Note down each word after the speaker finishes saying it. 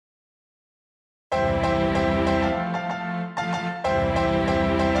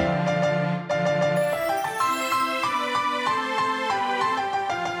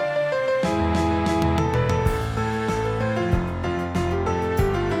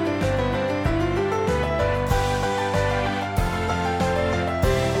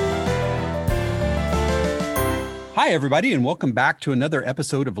Hi, everybody, and welcome back to another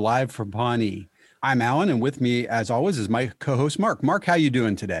episode of Live from Pawnee. I'm Alan, and with me, as always, is my co-host, Mark. Mark, how you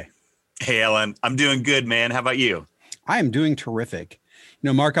doing today? Hey, Alan. I'm doing good, man. How about you? I am doing terrific.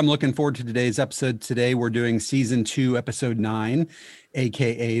 Mark, I'm looking forward to today's episode. Today, we're doing season 2, episode 9,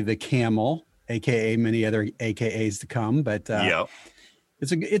 aka The Camel, aka many other AKAs to come. But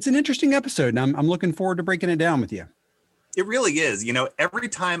it's an interesting episode, and I'm looking forward to breaking it down with you. It really is. Every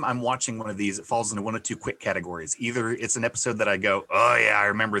time I'm watching one of these, it falls into one of two quick categories. Either it's an episode that I go, oh, yeah, I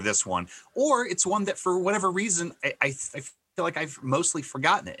remember this one, or it's one that for whatever reason, I feel like I've mostly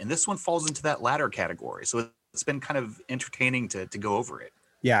forgotten it. And this one falls into that latter category. So it's been kind of entertaining to go over it.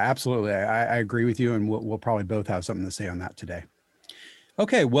 Yeah, absolutely. I agree with you, and we'll probably both have something to say on that today.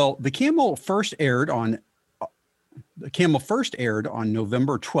 Okay, well, The Camel first aired on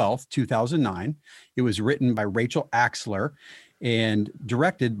November 12th, 2009. It was written by Rachel Axler and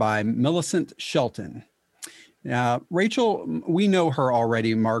directed by Millicent Shelton. Now, Rachel, we know her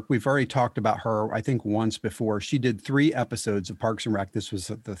already, Mark. We've already talked about her, I think, once before. She did 3 episodes of Parks and Rec. This was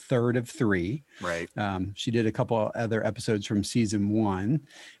the third of 3. Right. She did a couple other episodes from season 1,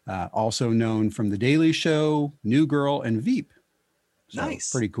 also known from The Daily Show, New Girl, and Veep. So,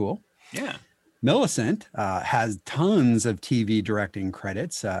 nice. Pretty cool. Yeah. Millicent has tons of TV directing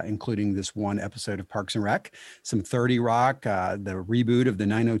credits, including this one episode of Parks and Rec, some 30 Rock, the reboot of the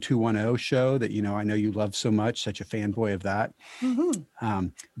 90210 show that, I know you love so much, such a fanboy of that,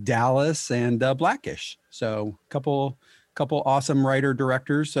 Dallas, and Blackish. So a couple awesome writer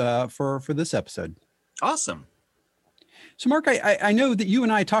directors for this episode. Awesome. So, Mark, I know that you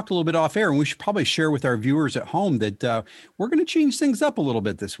and I talked a little bit off air, and we should probably share with our viewers at home that we're going to change things up a little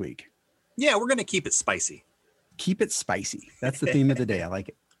bit this week. Yeah, we're going to keep it spicy. Keep it spicy. That's the theme of the day. I like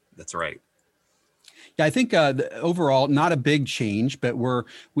it. That's right. Yeah, I think overall, not a big change, but we're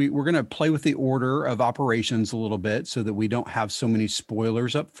going to play with the order of operations a little bit so that we don't have so many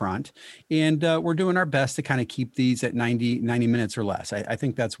spoilers up front. And we're doing our best to kind of keep these at 90 minutes or less. I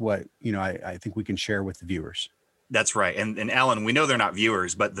think that's what, I think we can share with the viewers. That's right. And Alan, we know they're not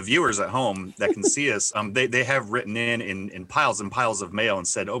viewers, but the viewers at home that can see us, they have written in piles and piles of mail and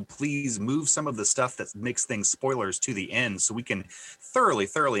said, oh, please move some of the stuff that makes things spoilers to the end so we can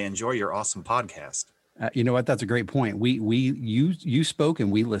thoroughly enjoy your awesome podcast. You know what? That's a great point. You spoke and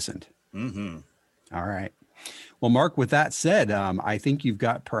we listened. Mm-hmm. All right. Well, Mark, with that said, I think you've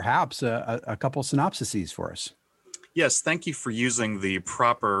got perhaps a couple synopsises for us. Yes, thank you for using the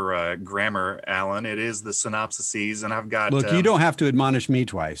proper grammar, Alan. It is the synopsises, and I've got... Look, you don't have to admonish me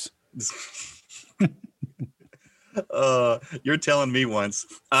twice. You're telling me once.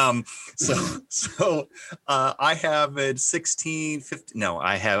 So I have it 16, 15... No,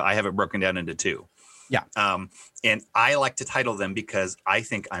 I have it broken down into 2. Yeah. And I like to title them because I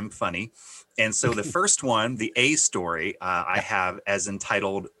think I'm funny. And so the first one, the A story, I have as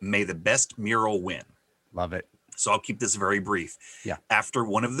entitled, May the Best Mural Win. Love it. So I'll keep this very brief. Yeah. After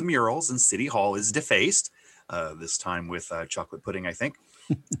one of the murals in City Hall is defaced, this time with chocolate pudding, I think,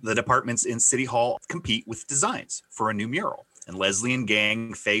 the departments in City Hall compete with designs for a new mural. And Leslie and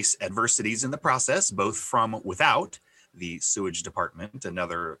gang face adversities in the process, both from without, the sewage department,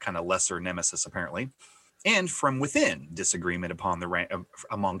 another kind of lesser nemesis apparently, and from within, disagreement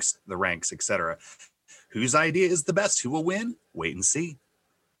amongst the ranks, etc. Whose idea is the best? Who will win? Wait and see.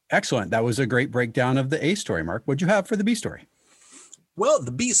 Excellent. That was a great breakdown of the A story, Mark. What'd you have for the B story? Well, the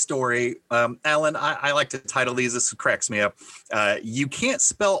B story, Alan, I like to title these. This cracks me up. You can't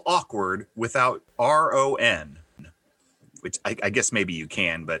spell awkward without RON, which I guess maybe you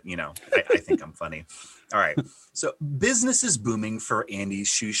can, but, I think I'm funny. All right. So business is booming for Andy's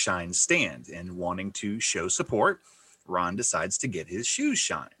shoe shine stand, and wanting to show support, Ron decides to get his shoes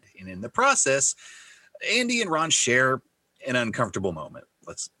shined. And in the process, Andy and Ron share an uncomfortable moment.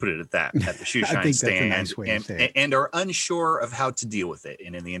 Let's put it at that, at the shoe shine stand, and are unsure of how to deal with it.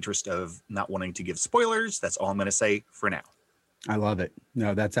 And in the interest of not wanting to give spoilers, that's all I'm going to say for now. I love it.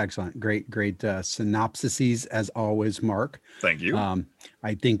 No, that's excellent. Great synopsises as always, Mark. Thank you.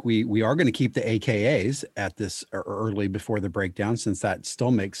 I think we are going to keep the AKAs at this early before the breakdown, since that still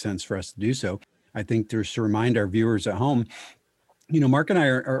makes sense for us to do so. I think just to remind our viewers at home, Mark and I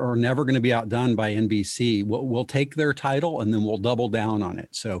are never going to be outdone by NBC. We'll take their title and then we'll double down on it.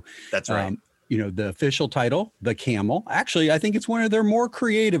 So that's right. The official title, The Camel. Actually, I think it's one of their more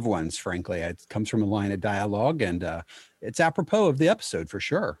creative ones, frankly. It comes from a line of dialogue, and it's apropos of the episode for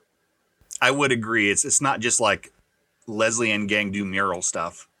sure. I would agree. It's not just like Leslie and gang do mural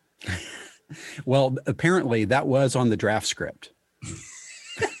stuff. Well, apparently that was on the draft script.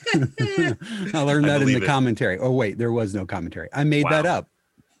 I learned that in the commentary. Oh, wait, there was no commentary. I made that up.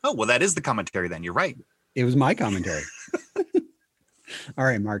 Oh, well, that is the commentary then. You're right. It was my commentary. All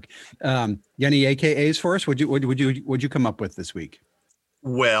right, Mark. You any AKAs for us? What'd you come up with this week?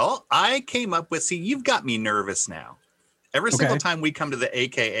 Well, I came up with, see, you've got me nervous now. Every single time we come to the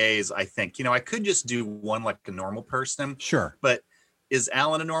AKAs, I think, I could just do one like a normal person. Sure. But is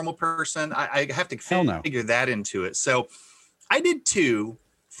Alan a normal person? I have to figure that into it. So I did 2,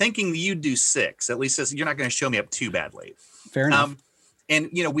 thinking you'd do 6. At least you're not going to show me up too badly. Fair enough. And,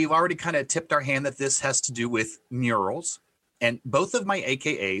 we've already kind of tipped our hand that this has to do with murals. And both of my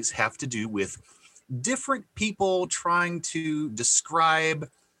AKAs have to do with different people trying to describe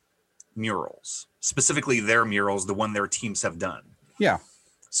murals, specifically their murals, the one their teams have done. Yeah.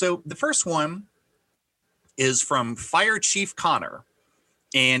 So the first one is from Fire Chief Connor,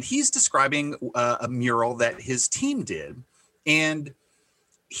 and he's describing a mural that his team did. And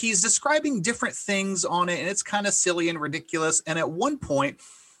he's describing different things on it, and it's kind of silly and ridiculous. And at one point,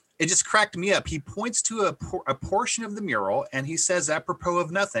 it just cracked me up. He points to a portion of the mural, and he says, apropos of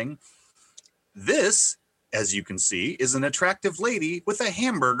nothing, "This, as you can see, is an attractive lady with a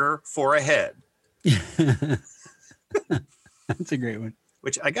hamburger for a head." That's a great one.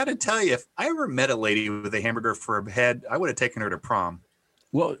 Which I got to tell you, if I ever met a lady with a hamburger for a head, I would have taken her to prom.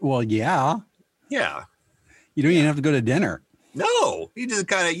 Well, yeah. Yeah. You don't even have to go to dinner. No, you just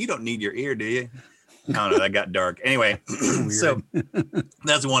you don't need your ear, do you? I don't know. That got dark. Anyway, so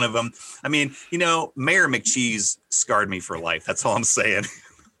that's one of them. I mean, Mayor McCheese scarred me for life. That's all I'm saying.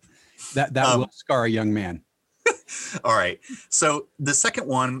 That will scar a young man. All right. So the second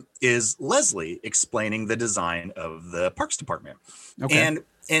one is Leslie explaining the design of the Parks Department. Okay.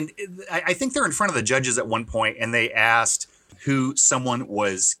 And I think they're in front of the judges at one point, and they asked who someone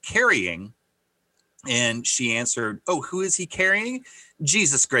was carrying. And she answered, "Oh, who is he carrying?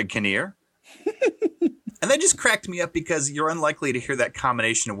 Jesus, Greg Kinnear." And that just cracked me up because you're unlikely to hear that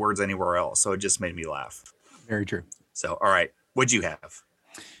combination of words anywhere else. So it just made me laugh. Very true. So, all right. What'd you have?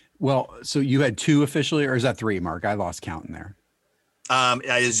 Well, so you had 2 officially, or is that 3, Mark? I lost count in there.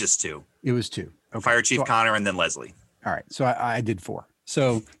 It was just 2. It was 2. Okay. Fire Chief Connor and then Leslie. All right. So I did 4.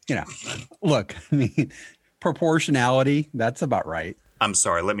 So, look, I mean, proportionality, that's about right. I'm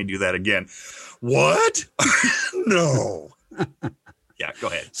sorry. Let me do that again. What? No. Yeah, go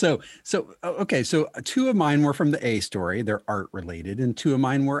ahead. So okay. So 2 of mine were from the A story. They're art related, and 2 of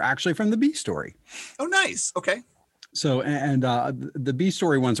mine were actually from the B story. Oh, nice. Okay. So, and the B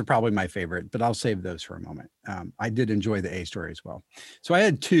story ones are probably my favorite, but I'll save those for a moment. I did enjoy the A story as well. So I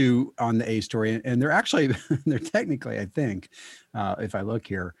had 2 on the A story, and they're actually, they're technically, I think, if I look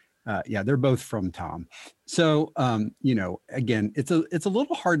here, they're both from Tom. So, again, it's a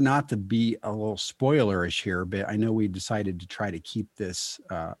little hard not to be a little spoilerish here, but I know we decided to try to keep this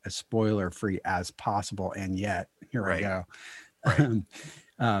as spoiler free as possible. And yet here I go. Right.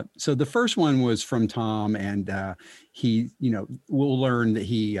 So the first one was from Tom, and we'll learn that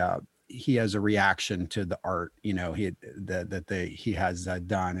he has a reaction to the art, he has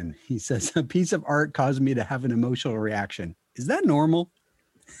done. And he says, "A piece of art caused me to have an emotional reaction. Is that normal?"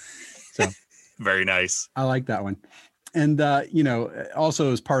 So very nice. I like that one. And,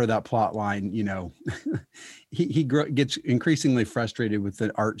 also as part of that plot line, he gets increasingly frustrated with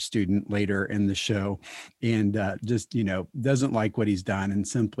the art student later in the show, and just, doesn't like what he's done and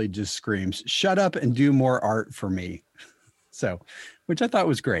simply just screams, "Shut up and do more art for me." So, which I thought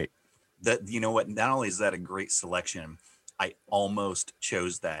was great. That, what, not only is that a great selection, I almost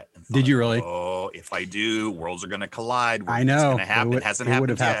chose that. And thought, did you really? Oh, if I do, worlds are going to collide. I know. It's going to happen. It hasn't happened yet. It would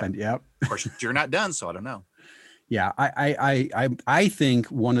have happened. Yep. Of course, you're not done, so I don't know. Yeah, I think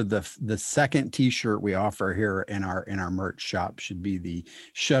one of the second T-shirt we offer here in our merch shop should be the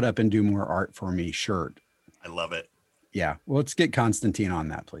 "Shut Up and Do More Art for Me" shirt. I love it. Yeah, well, let's get Constantine on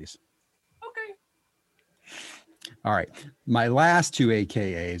that, please. Okay. All right, my last 2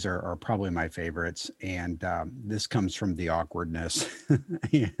 AKAs are probably my favorites, and this comes from the awkwardness.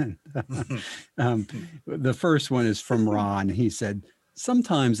 And, the first one is from Ron. He said,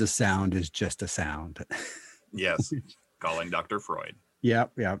 "Sometimes a sound is just a sound." Yes, calling Dr. Freud.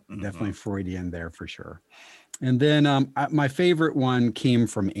 Yep, definitely Freudian there for sure. And then my favorite one came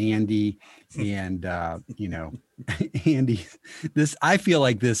from Andy, and Andy, I feel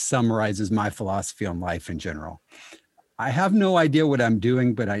like this summarizes my philosophy on life in general. "I have no idea what I'm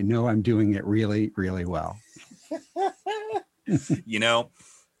doing, but I know I'm doing it really, really well."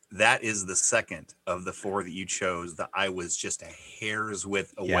 That is the second of the 4 that you chose that I was just a hair's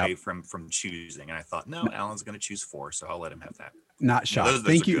width away from choosing. And I thought, no, Alan's going to choose 4, so I'll let him have that. Not shocked.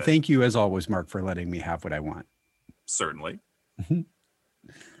 Thank you. Thank you as always, Mark, for letting me have what I want. Certainly.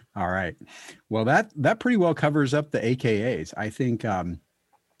 All right. Well, that pretty well covers up the AKAs. I think,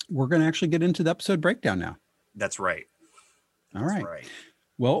 we're going to actually get into the episode breakdown now. That's right. All right.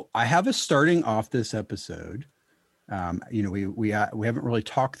 Well, I have us starting off this episode. We haven't really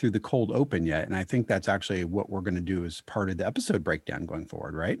talked through the cold open yet, and I think that's actually what we're going to do as part of the episode breakdown going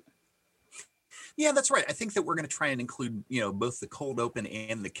forward, right? Yeah, that's right. I think that we're going to try and include, both the cold open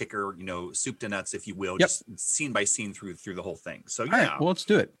and the kicker, soup to nuts, if you will, just scene by scene through the whole thing. So, yeah. All right, well, let's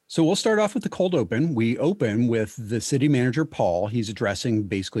do it. So we'll start off with the cold open. We open with the city manager, Paul. He's addressing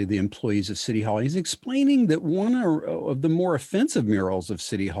basically the employees of City Hall. He's explaining that one of the more offensive murals of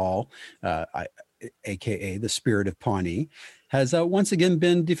City Hall, AKA the Spirit of Pawnee, has once again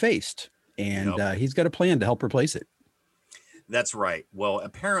been defaced. And he's got a plan to help replace it. That's right. Well,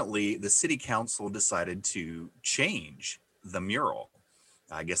 apparently the city council decided to change the mural.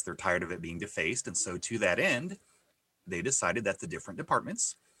 I guess they're tired of it being defaced. And so to that end, they decided that the different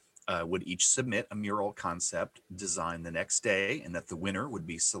departments would each submit a mural concept design the next day, and that the winner would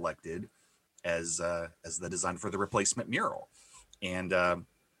be selected as the design for the replacement mural. And I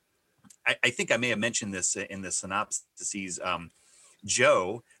think I may have mentioned this in the synopsis.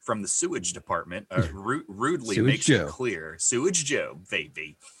 Joe from the sewage department rudely makes it clear. Sewage Joe,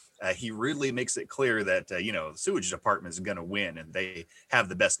 baby. He rudely makes it clear that, the sewage department is going to win and they have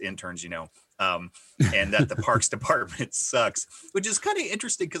the best interns, and that the parks department sucks, which is kind of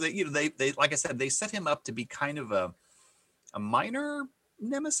interesting because, they like I said, they set him up to be kind of a minor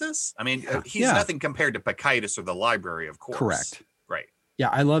nemesis. I mean, he's nothing compared to Pacitus or the library, of course. Correct. Right. Yeah,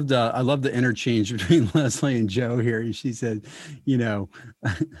 I love the interchange between Leslie and Joe here. She said,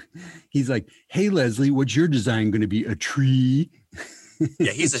 he's like, "Hey, Leslie, what's your design going to be? A tree?"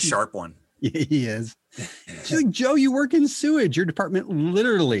 Yeah, he's a sharp one. Yeah, he is. She's like, "Joe, you work in sewage. Your department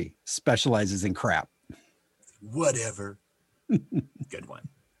literally specializes in crap." Whatever. Good one.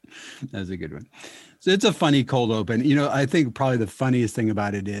 That's a good one. So it's a funny cold open. I think probably the funniest thing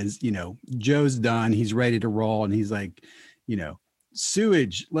about it is, Joe's done. He's ready to roll, and he's like,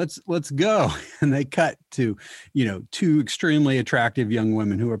 "Sewage, let's go." And they cut to, two extremely attractive young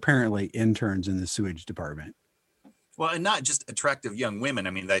women who are apparently interns in the sewage department. Well, and not just attractive young women. I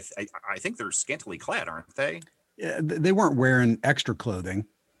mean, I think they're scantily clad, aren't they? Yeah, they weren't wearing extra clothing.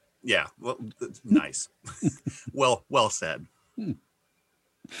 Yeah, well, nice. well said. And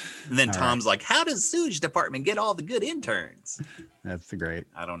then all Tom's right. Like, "How does sewage department get all the good interns?" That's great.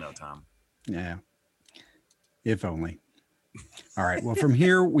 I don't know, Tom. Yeah. If only. All right. Well, from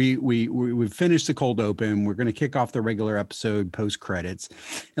here, we've finished the cold open. We're going to kick off the regular episode post credits.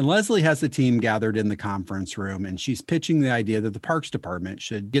 And Leslie has the team gathered in the conference room, and she's pitching the idea that the Parks Department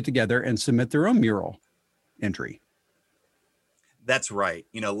should get together and submit their own mural entry. That's right.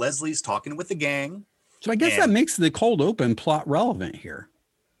 Leslie's talking with the gang. So I guess that makes the cold open plot relevant here.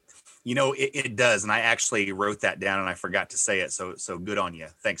 It does. And I actually wrote that down and I forgot to say it. So good on you.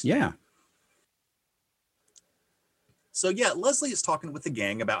 Thanks. Yeah. Man. So, Leslie is talking with the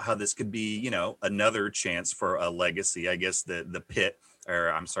gang about how this could be, another chance for a legacy. I guess the pit, or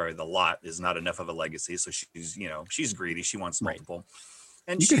I'm sorry, the lot is not enough of a legacy. So she's greedy. She wants multiple. Right.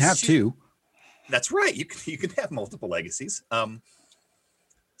 And you can have two. That's right. You can have multiple legacies.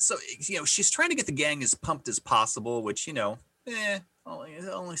 So, she's trying to get the gang as pumped as possible, which,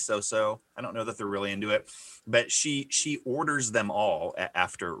 only so. I don't know that they're really into it. But she orders them all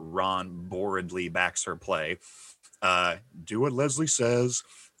after Ron boredly backs her play. Do what Leslie says,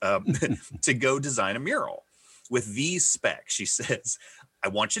 to go design a mural with these specs. She says, "I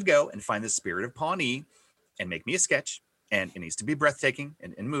want you to go and find the Spirit of Pawnee and make me a sketch. And it needs to be breathtaking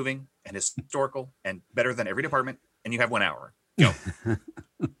and moving and historical and better than every department. And you have 1 hour. Go."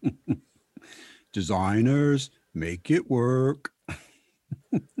 Designers, make it work.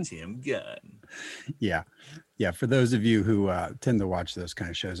 Tim Gunn. Yeah. For those of you who tend to watch those kind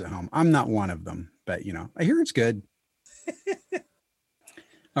of shows at home, I'm not one of them, but I hear it's good.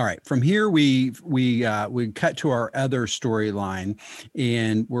 All right. From here, we cut to our other storyline,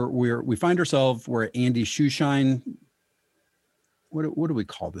 and we find ourselves we're at Andy's shoe shine. What do we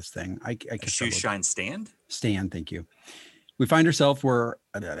call this thing? I shoe shine stand. Stand. Thank you. We find ourselves we're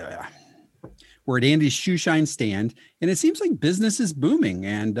at Andy's shoe shine stand, and it seems like business is booming.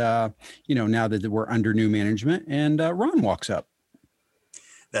 And now that we're under new management, and Ron walks up.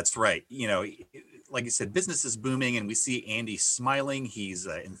 That's right. Like you said, business is booming, and we see Andy smiling. He's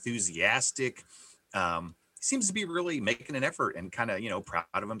enthusiastic. He seems to be really making an effort and kind of, proud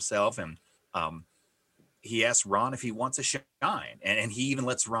of himself. And he asks Ron if he wants a shine, and he even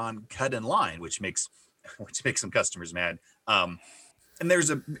lets Ron cut in line, which makes some customers mad. And there's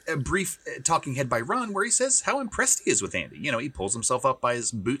a brief talking head by Ron where he says how impressed he is with Andy. He pulls himself up by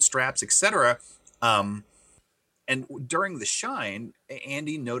his bootstraps, etc. And during the shine,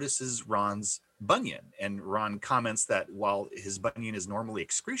 Andy notices Ron's bunion, and Ron comments that while his bunion is normally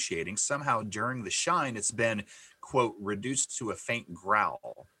excruciating, somehow during the shine it's been, quote, reduced to a faint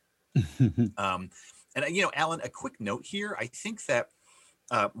growl. And Alan, a quick note here. I think that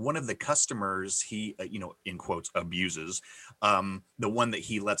one of the customers he, in quotes, abuses, the one that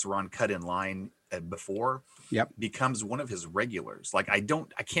he lets Ron cut in line before, becomes one of his regulars. Like I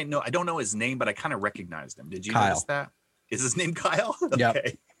don't know his name, but I kind of recognized him. Did you notice that? Is his name Kyle? Okay.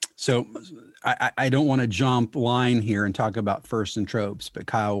 Yep. So I don't want to jump line here and talk about first and tropes, but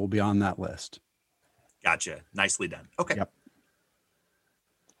Kyle will be on that list. Gotcha. Nicely done. Okay. Yep.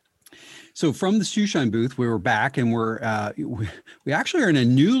 So from the Shoeshine booth, we were back, and we actually are in a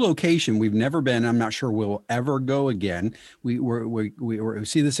new location. We've never been. I'm not sure we'll ever go again. We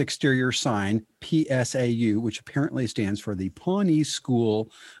see this exterior sign, PSAU, which apparently stands for the Pawnee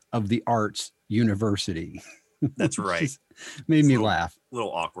School of the Arts University. That's right. Made me laugh. A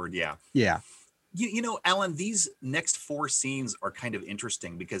little awkward. Yeah. Yeah. Alan, these next 4 scenes are kind of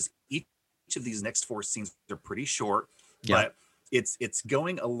interesting because each of these next 4 scenes are pretty short, but it's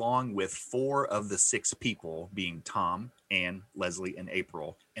going along with 4 of the 6 people, being Tom, Anne, Leslie, and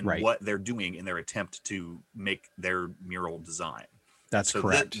April, and what they're doing in their attempt to make their mural design. That's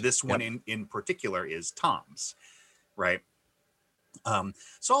correct. This one in particular is Tom's, right?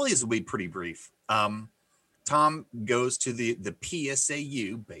 So all these will be pretty brief. Tom goes to the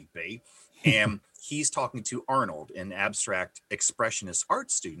PSAU, baby, and he's talking to Arnold, an abstract expressionist art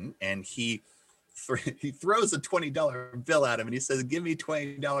student, and he throws a $20 bill at him and he says, "Give me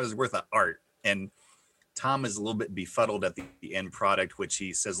 $20 worth of art." And Tom is a little bit befuddled at the end product, which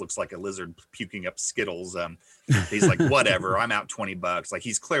he says looks like a lizard puking up Skittles. He's like, "Whatever, I'm out $20." Like,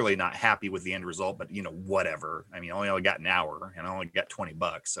 he's clearly not happy with the end result, but whatever. I mean, I only got an hour and I only got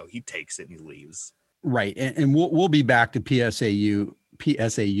 $20, so he takes it and he leaves. Right. And we'll be back to PSAU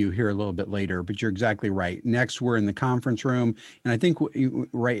here a little bit later, but you're exactly right. Next, we're in the conference room. And I think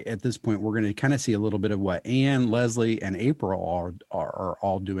right at this point, we're going to kind of see a little bit of what Anne, Leslie, and April are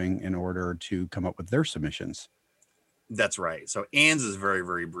all doing in order to come up with their submissions. That's right. So Anne's is very,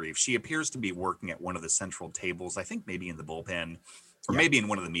 very brief. She appears to be working at one of the central tables, I think maybe in the bullpen, or maybe in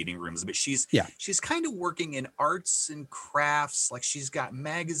one of the meeting rooms, but she's kind of working in arts and crafts. Like, she's got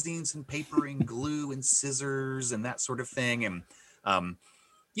magazines and paper and glue and scissors and that sort of thing. And,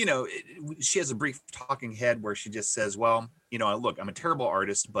 she has a brief talking head where she just says, "Well, look, I'm a terrible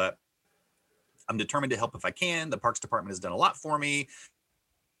artist, but I'm determined to help if I can. The Parks Department has done a lot for me."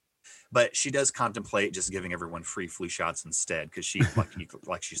 But she does contemplate just giving everyone free flu shots instead, because she,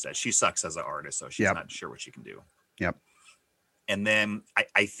 like she said, she sucks as an artist, so she's not sure what she can do. Yep. And then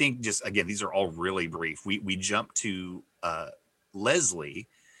I think, just again, these are all really brief. We jump to Leslie,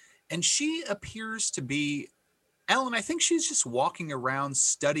 and she appears to be, Alan, I think she's just walking around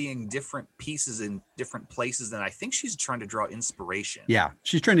studying different pieces in different places, and I think she's trying to draw inspiration. Yeah,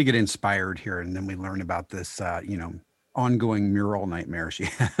 she's trying to get inspired here, and then we learn about this, ongoing mural nightmare she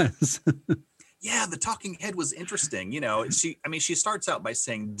has. Yeah, the talking head was interesting. She starts out by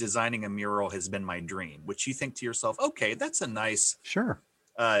saying, "Designing a mural has been my dream," which you think to yourself, okay, that's a nice,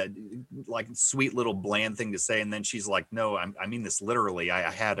 like sweet little bland thing to say. And then she's like, "No, I mean this literally.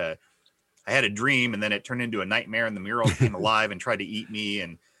 I had a dream, and then it turned into a nightmare, and the mural came alive and tried to eat me."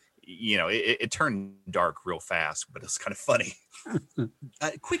 And, it turned dark real fast, but it's kind of funny.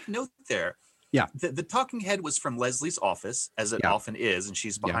 Quick note there. Yeah. The talking head was from Leslie's office, as it often is, and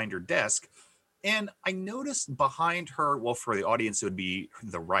she's behind her desk. And I noticed behind her, well, for the audience, it would be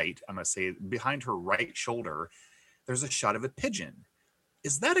the right, I'm going to say behind her right shoulder, there's a shot of a pigeon.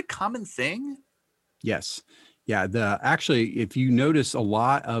 Is that a common thing? Yes. Yeah. Actually, if you notice, a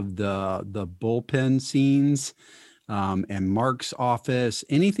lot of the bullpen scenes, and Mark's office,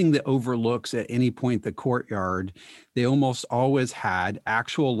 anything that overlooks at any point the courtyard, they almost always had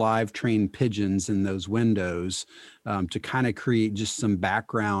actual live trained pigeons in those windows, to kind of create just some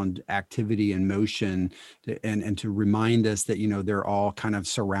background activity and motion and to remind us that, they're all kind of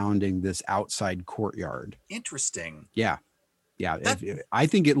surrounding this outside courtyard. Interesting. Yeah. Yeah. I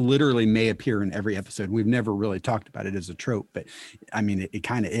think it literally may appear in every episode. We've never really talked about it as a trope, but I mean, it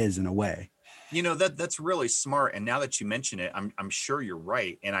kind of is in a way. That's really smart. And now that you mention it, I'm sure you're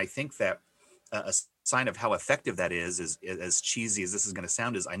right. And I think that a sign of how effective that is as cheesy as this is going to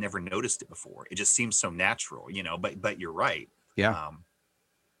sound, is I never noticed it before. It just seems so natural, but you're right. Yeah.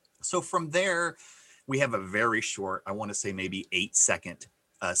 So from there, we have a very short, I want to say maybe 8-second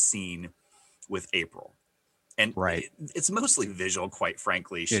scene with April. And it's mostly visual, quite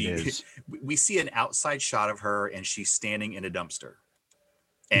frankly. It is. We see an outside shot of her, and she's standing in a dumpster.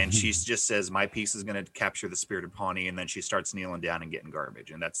 And she just says, my piece is going to capture the spirit of Pawnee. And then she starts kneeling down and getting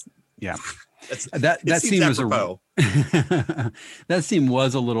garbage. And that's, yeah, that scene was that scene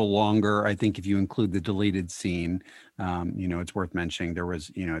was a little longer. I think if you include the deleted scene, it's worth mentioning there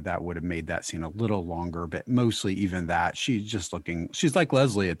was, that would have made that scene a little longer, but mostly even that she's like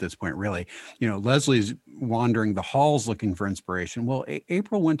Leslie at this point, really. Leslie's wandering the halls looking for inspiration. Well,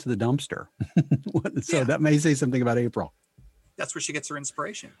 April went to the dumpster. So that may say something about April. That's where she gets her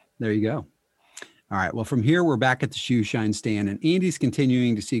inspiration. There you go. All right. Well, from here, we're back at the shoe shine stand, and Andy's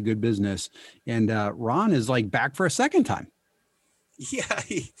continuing to see good business. And Ron is like back for a second time. Yeah,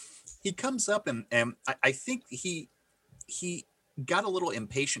 he comes up and I think he got a little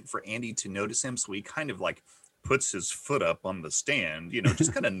impatient for Andy to notice him. So he kind of like puts his foot up on the stand,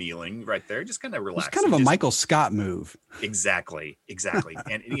 just kind of kneeling right there, just kind of relaxing. It's kind of a Michael Scott move. Exactly.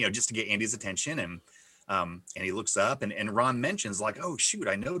 And, just to get Andy's attention. And he looks up and Ron mentions like, oh, shoot,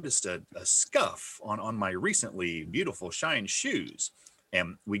 I noticed a scuff on my recently beautiful shine shoes.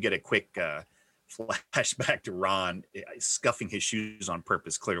 And we get a quick flashback to Ron scuffing his shoes on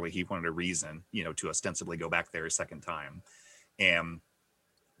purpose. Clearly, he wanted a reason, to ostensibly go back there a second time. And,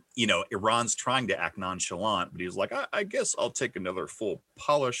 Ron's trying to act nonchalant, but he was like, I guess I'll take another full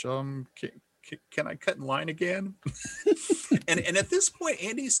polish. Can I cut in line again? and at this point,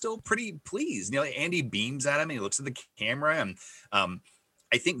 Andy's still pretty pleased. Andy beams at him and he looks at the camera. And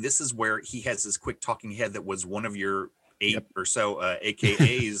I think this is where he has this quick talking head that was one of your 8 or so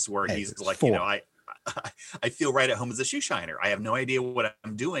AKAs where he's like, 4. I feel right at home as a shoe shiner. I have no idea what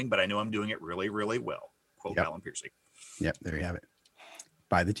I'm doing, but I know I'm doing it really, really well. Quote Alan Piercy. Yep. There you have it.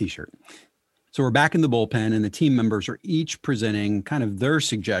 Buy the t-shirt. So we're back in the bullpen, and the team members are each presenting kind of their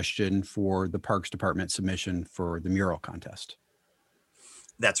suggestion for the Parks Department submission for the mural contest.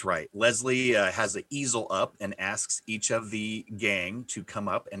 That's right. Leslie has an easel up and asks each of the gang to come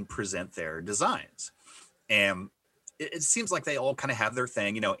up and present their designs. And it seems like they all kind of have their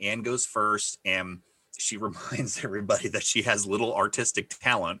thing. Anne goes first, and she reminds everybody that she has little artistic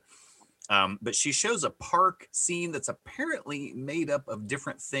talent. But she shows a park scene that's apparently made up of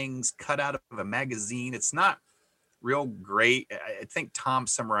different things cut out of a magazine. It's not real great. I think Tom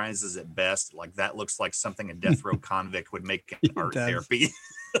summarizes it best. Like, that looks like something a death row convict would make in art therapy.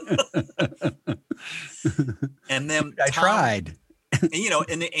 And then I tried.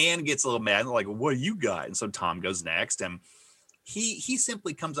 And Anne gets a little mad, like, what do you got? And so Tom goes next, and he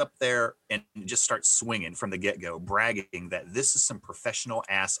simply comes up there and just starts swinging from the get-go, bragging that this is some professional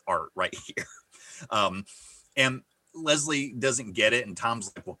ass art right here. And Leslie doesn't get it, and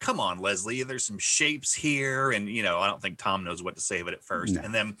Tom's like, well, come on, Leslie, there's some shapes here. And I don't think Tom knows what to say of it at first. No.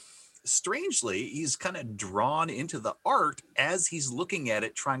 And then strangely, he's kind of drawn into the art as he's looking at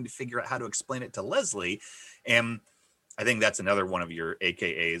it, trying to figure out how to explain it to Leslie. And I think that's another one of your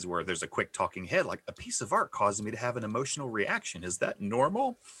AKAs where there's a quick talking head, like, a piece of art caused me to have an emotional reaction. Is that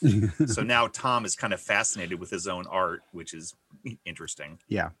normal? So now Tom is kind of fascinated with his own art, which is interesting.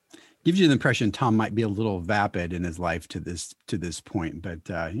 Yeah. Gives you the impression Tom might be a little vapid in his life to this point, but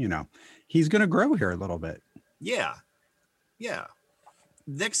he's going to grow here a little bit. Yeah. Yeah.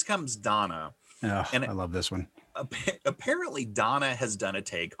 Next comes Donna. Oh, and I love this one. Apparently Donna has done a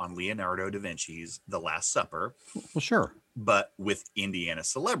take on Leonardo da Vinci's The Last Supper. Well, sure. But with Indiana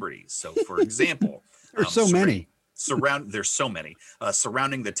celebrities. So, for example, there's so many. There's so many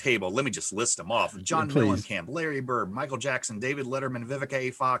surrounding the table. Let me just list them off. John Mellencamp, Larry Bird, Michael Jackson, David Letterman, Vivica A.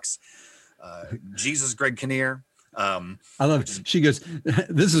 Fox, Jesus Greg Kinnear. I love it. She goes,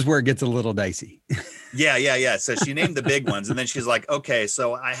 this is where it gets a little dicey. Yeah. So she named the big ones, and then she's like, okay,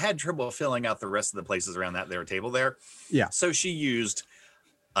 so I had trouble filling out the rest of the places around that there table there. Yeah. So she used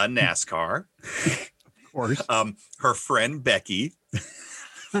a NASCAR. Of course. Her friend Becky.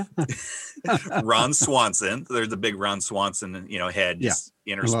 Ron Swanson. There's a big Ron Swanson, head just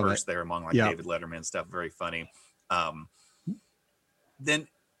interspersed there among David Letterman stuff. Very funny. Then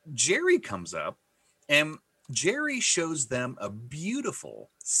Jerry comes up, and Jerry shows them a beautiful,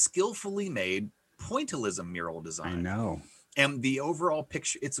 skillfully made pointillism mural design. I know. And the overall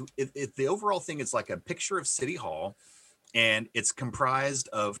picture, the overall thing is like a picture of City Hall, and it's comprised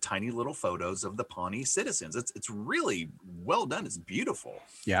of tiny little photos of the Pawnee citizens. It's really well done. It's beautiful.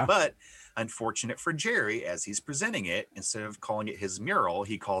 Yeah. But unfortunate for Jerry, as he's presenting it, instead of calling it his mural,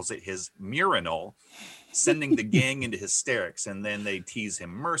 he calls it his murinal, sending the gang into hysterics. And then they tease him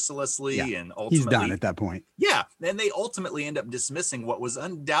mercilessly, and ultimately he's done at that point. Yeah. And they ultimately end up dismissing what was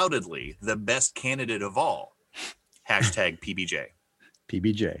undoubtedly the best candidate of all. Hashtag PBJ.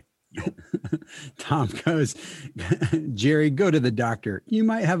 PBJ. Yep. Tom goes, Jerry, go to the doctor. You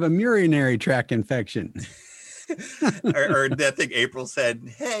might have a urinary tract infection. or I think April said,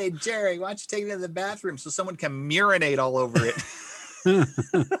 "Hey Jerry, why don't you take me to the bathroom so someone can murinate all over it?"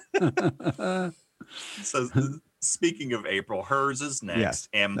 So speaking of April, hers is next. Yes,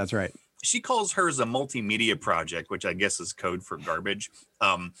 and that's right. she calls hers a multimedia project, which I guess is code for garbage.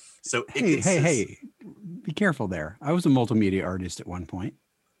 So Hey, be careful there. I was a multimedia artist at one point.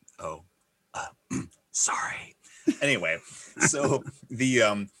 Oh, sorry. Anyway, so the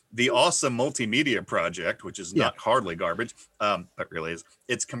awesome multimedia project, which is not hardly garbage, but really is,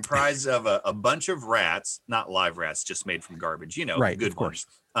 it's comprised of a bunch of rats, not live rats, just made from garbage, right, good of course.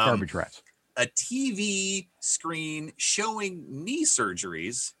 ones. Garbage rats. A TV screen showing knee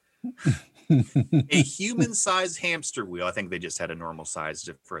surgeries, a human-sized hamster wheel. I think they just had a normal size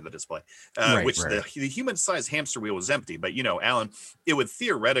for the display, the human-sized hamster wheel was empty. But Alan, it would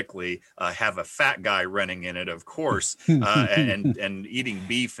theoretically have a fat guy running in it, of course, and eating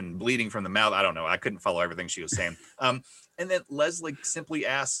beef and bleeding from the mouth. I don't know. I couldn't follow everything she was saying. And then Leslie simply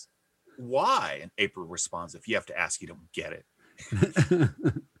asks, "Why?" And April responds, "If you have to ask, you don't get it."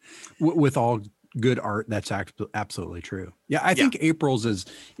 With all good art, that's absolutely true. Yeah, I think April's is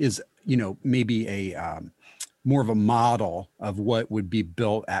maybe a more of a model of what would be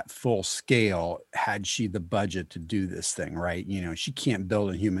built at full scale had she the budget to do this thing, right? She can't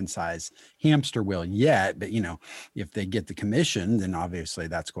build a human-sized hamster wheel yet, but if they get the commission, then obviously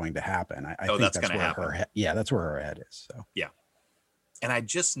that's going to happen. I think that's going to happen. That's where her head is. So yeah, and I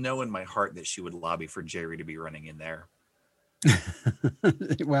just know in my heart that she would lobby for Jerry to be running in there.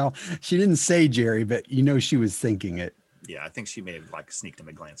 Well, she didn't say Jerry, but she was thinking it. Yeah, I think she may have sneaked him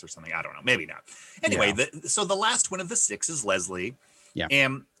a glance or something. I don't know, maybe not. Anyway, so the last one of the 6 is Leslie. Yeah,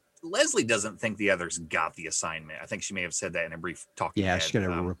 and Leslie doesn't think the others got the assignment. I think she may have said that in a brief talking head. Yeah, she got a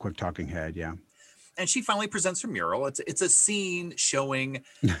real quick talking head. Yeah, and she finally presents her mural. It's a scene showing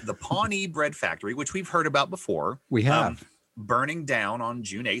the Pawnee Bread Factory, which we've heard about before. We have. Burning down on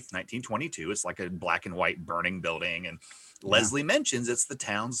June 8th, 1922. It's like a black and white burning building, and Leslie mentions it's the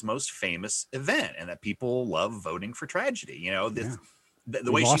town's most famous event and that people love voting for tragedy.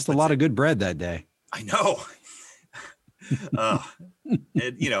 The way lost a lot of good bread that day. I know.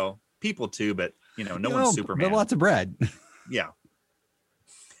 People too, but no one's Superman. But lots of bread. Yeah.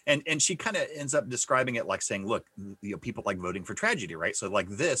 And she kind of ends up describing it like saying, look, people like voting for tragedy, right? So like,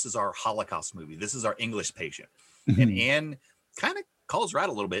 this is our Holocaust movie. This is our English Patient. And Anne kind of calls her out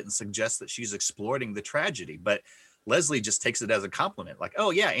a little bit and suggests that she's exploiting the tragedy, but Leslie just takes it as a compliment, like,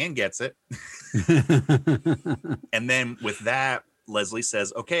 "Oh yeah, Anne gets it." And then with that, Leslie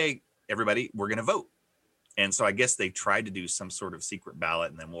says, "Okay, everybody, we're going to vote." And so I guess they tried to do some sort of secret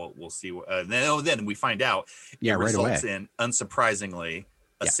ballot, and then we'll see. Then we find out it results in, unsurprisingly,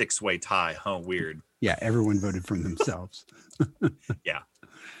 a 6-way tie. Oh, weird. Yeah, everyone voted for themselves. Yeah.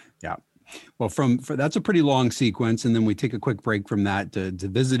 Well, that's a pretty long sequence, and then we take a quick break from that to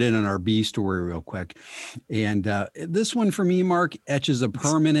visit in on our B story real quick. And this one for me, Mark, etches a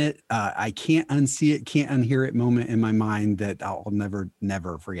permanent, I can't unsee it, can't unhear it moment in my mind that I'll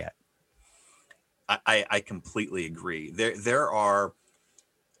never forget. I completely agree. There are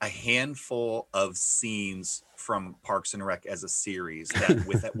a handful of scenes from Parks and Rec as a series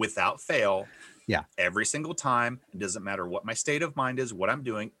that without fail, every single time, it doesn't matter what my state of mind is, what I'm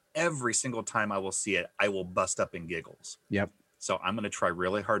doing, every single time I will see it, I will bust up in giggles. Yep. So I'm going to try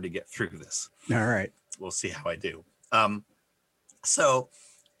really hard to get through this. All right. We'll see how I do. So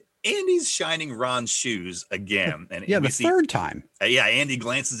Andy's shining Ron's shoes again. And the third time. Andy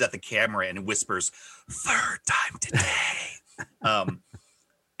glances at the camera and whispers, "Third time today."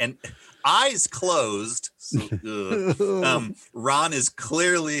 And eyes closed. Ron is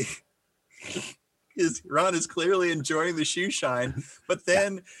clearly enjoying the shoe shine, but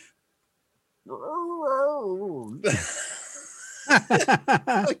then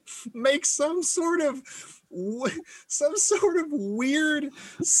make some sort of weird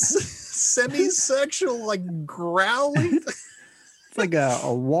semi-sexual growling. It's like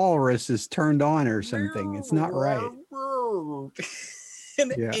a walrus is turned on or something. It's not right.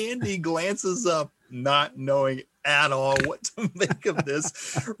 And Andy glances up, not knowing at all what to make of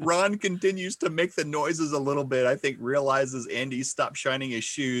this. Ron continues to make the noises a little bit. I think realizes Andy stopped shining his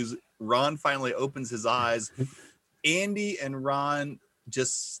shoes. Ron finally opens his eyes. Andy and Ron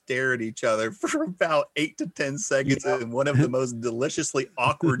just stare at each other for about 8 to 10 seconds in one of the most deliciously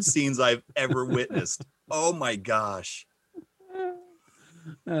awkward scenes I've ever witnessed. Oh my gosh.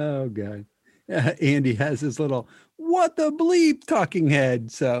 Oh God. Andy has his little "what the bleep" talking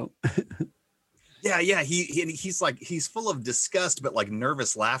head. So yeah, he's full of disgust, but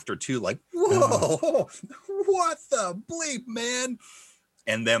nervous laughter too. Like, whoa, what the bleep, man?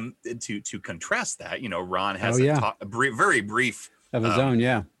 And then to contrast that, Ron has a very brief of his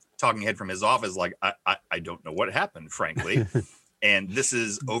own, talking head from his office, like, I don't know what happened, frankly. And this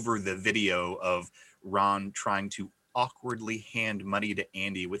is over the video of Ron trying to awkwardly hand money to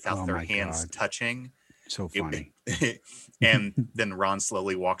Andy without their hands touching. So funny. And then Ron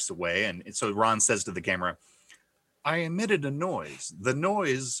slowly walks away. And so Ron says to the camera, I emitted a noise. The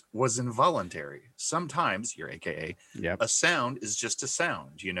noise was involuntary. Sometimes, your AKA, a sound is just a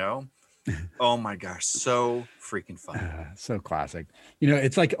sound, Oh my gosh, so freaking funny. So classic.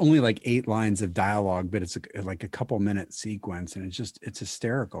 It's like only like 8 lines of dialogue, but it's like a couple minute sequence, and it's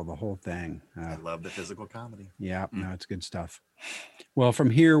hysterical, the whole thing. I love the physical comedy. Yeah, no, it's good stuff. Well, from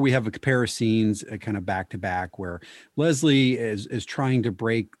here we have a pair of scenes kind of back to back where Leslie is trying to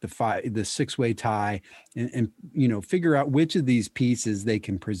break the 6-way tie and figure out which of these pieces they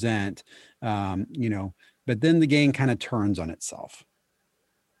can present, but then the game kind of turns on itself.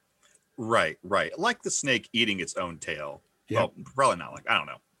 Right. Like the snake eating its own tail. Yep. Well, probably not I don't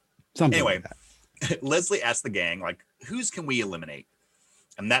know. Something anyway, like that. Leslie asks the gang, like, whose can we eliminate?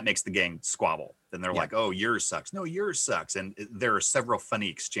 And that makes the gang squabble. Then they're like, oh, yours sucks. No, yours sucks. And there are several funny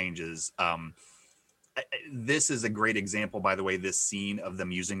exchanges. This is a great example, by the way, this scene of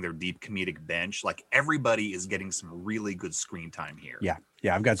them using their deep comedic bench. Like, everybody is getting some really good screen time here. Yeah.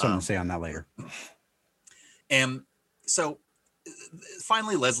 I've got something to say on that later. And so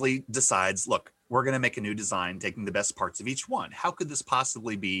finally, Leslie decides, look, we're going to make a new design, taking the best parts of each one. How could this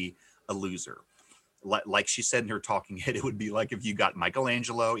possibly be a loser? Like she said in her talking head, it would be like if you got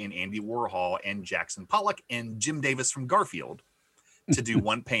Michelangelo and Andy Warhol and Jackson Pollock and Jim Davis from Garfield to do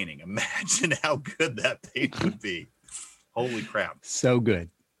one painting. Imagine how good that paint would be. Holy crap. So good.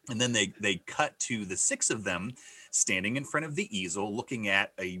 And then they cut to the 6 of them standing in front of the easel, looking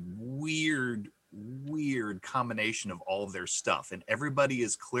at a weird combination of all of their stuff, and everybody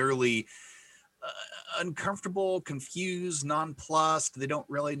is clearly uncomfortable, confused, nonplussed. They don't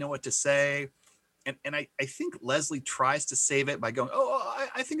really know what to say, and I think Leslie tries to save it by going,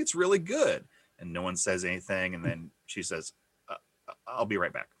 I think it's really good, and no one says anything, and then she says, I'll be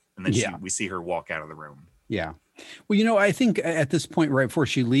right back, and then we see her walk out of the room. Yeah. Well, I think at this point, right before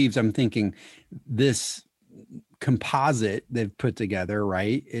she leaves, I'm thinking this composite they've put together,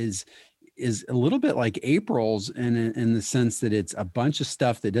 right, is a little bit like April's in the sense that it's a bunch of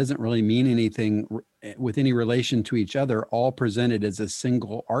stuff that doesn't really mean anything with any relation to each other, all presented as a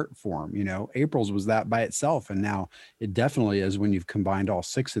single art form. April's was that by itself, and now it definitely is when you've combined all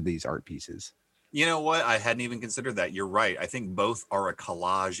 6 of these art pieces. You know what? I hadn't even considered that. You're right. I think both are a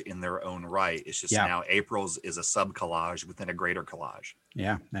collage in their own right. It's just now April's is a sub collage within a greater collage.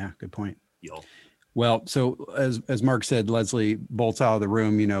 Yeah. Good point. Well, so as Mark said, Leslie bolts out of the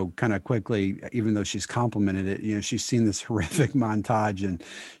room, kind of quickly, even though she's complimented it. She's seen this horrific montage, and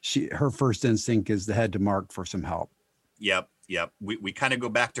her first instinct is to head to Mark for some help. Yep. We kind of go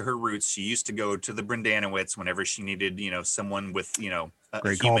back to her roots. She used to go to the Brendanowitz whenever she needed, someone with,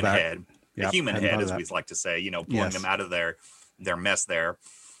 a human head, a human head, as we like to say, pulling them out of their mess there.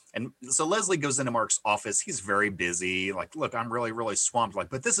 And so Leslie goes into Mark's office. He's very busy. Like, look, I'm really, really swamped. Like,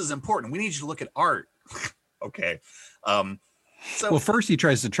 but this is important. We need you to look at art. Okay. Well, first he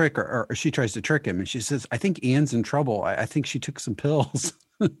tries to trick her, or she tries to trick him, and she says, I think Anne's in trouble. I think she took some pills.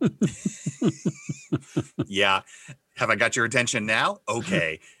 Yeah. Have I got your attention now?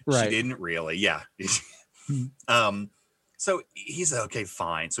 Okay. Right. She didn't really. Yeah. So he said, okay,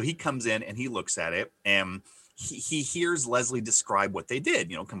 fine. So he comes in and he looks at it, and he hears Leslie describe what they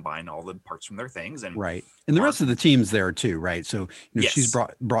did, combine all the parts from their things. And right. And the rest of the team's there too, right? So she's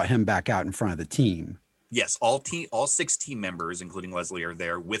brought him back out in front of the team. Yes, all 6 team members, including Leslie, are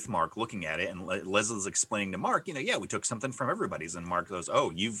there with Mark looking at it. And Leslie's explaining to Mark, we took something from everybody's. And Mark goes,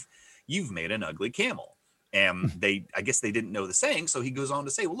 oh, you've made an ugly camel. And I guess they didn't know the saying. So he goes on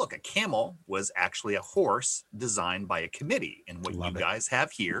to say, well, look, a camel was actually a horse designed by a committee. And what you guys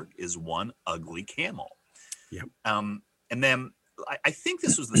have here is one ugly camel. Yep. And then I think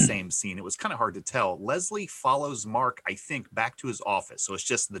this was the same scene. It was kind of hard to tell. Leslie follows Mark, I think, back to his office. So it's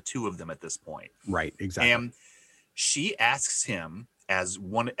just the 2 of them at this point. Right. Exactly. And she asks him as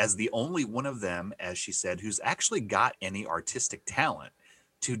the only one of them, as she said, who's actually got any artistic talent,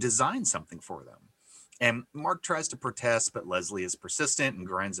 to design something for them. And Mark tries to protest, but Leslie is persistent and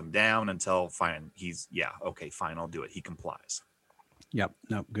grinds him down until fine. Okay, fine, I'll do it. He complies. Yep.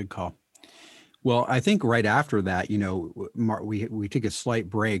 No, good call. Well, I think right after that, Mark, we take a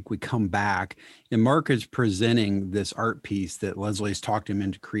slight break. We come back, and Mark is presenting this art piece that Leslie's talked him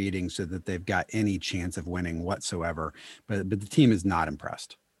into creating so that they've got any chance of winning whatsoever. But the team is not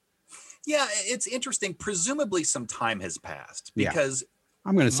impressed. Yeah, it's interesting. Presumably some time has passed because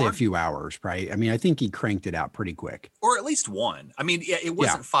I'm going to say a Mark, few hours, right? I mean, I think he cranked it out pretty quick. or at least one. I mean, yeah, it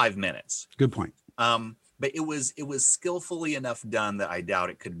wasn't 5 minutes. Good point. But it was skillfully enough done that I doubt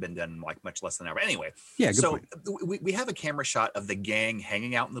it could have been done like much less than an hour. Anyway, Yeah, good so point. we have a camera shot of the gang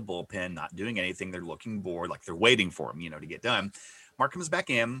hanging out in the bullpen, not doing anything. They're looking bored, like they're waiting for him, to get done. Mark comes back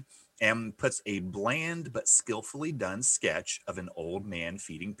in and puts a bland but skillfully done sketch of an old man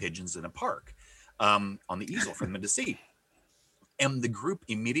feeding pigeons in a park on the easel for them to see. And the group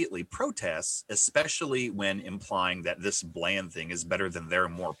immediately protests, especially when implying that this bland thing is better than their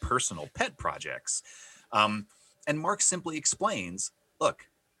more personal pet projects. And Mark simply explains, look,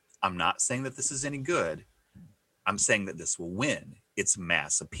 I'm not saying that this is any good. I'm saying that this will win. It's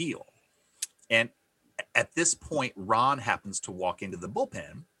mass appeal. And at this point, Ron happens to walk into the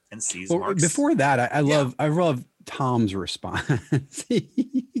bullpen and sees Mark's. Before that, I love Tom's response.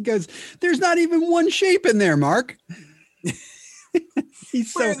 He goes, "There's not even one shape in there, Mark."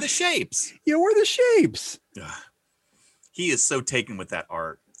 Where are the shapes? Yeah, where are the shapes? He is so taken with that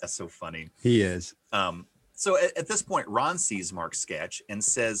art. That's so funny. He is. So at this point, Ron sees Mark's sketch and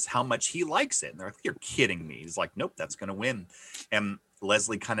says how much he likes it. And they're like, "You're kidding me." He's like, "Nope, that's going to win." And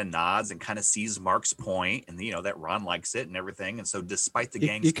Leslie kind of nods and kind of sees Mark's point, and that Ron likes it and everything. And so despite the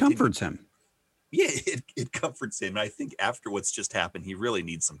gang's it comforts him. Yeah, it comforts him. And I think after what's just happened, he really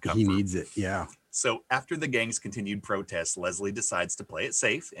needs some comfort. He needs it. Yeah. So after the gang's continued protests, Leslie decides to play it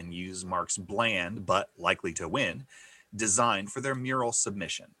safe and use Mark's bland but likely to win design for their mural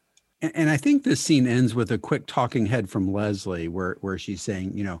submission. And I think this scene ends with a quick talking head from Leslie where she's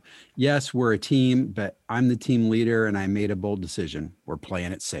saying, yes, we're a team, but I'm the team leader and I made a bold decision. We're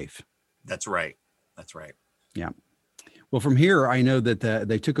playing it safe. That's right. Yeah. Well, from here, I know that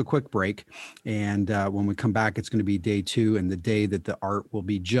they took a quick break, and when we come back, it's going to be day 2 and the day that the art will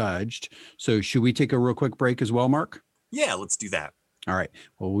be judged. So should we take a real quick break as well, Mark? Yeah, let's do that. All right.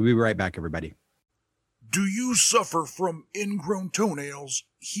 Well, we'll be right back, everybody. Do you suffer from ingrown toenails,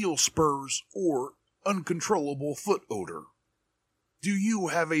 heel spurs, or uncontrollable foot odor? Do you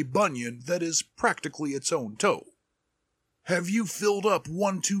have a bunion that is practically its own toe? Have you filled up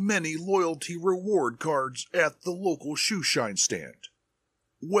one too many loyalty reward cards at the local shoe shine stand?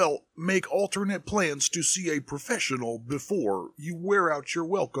 Well, make alternate plans to see a professional before you wear out your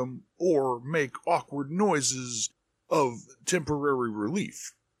welcome or make awkward noises of temporary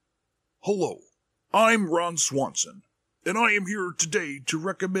relief. Hello, I'm Ron Swanson, and I am here today to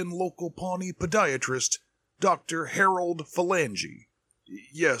recommend local Pawnee podiatrist Dr. Harold Phalange.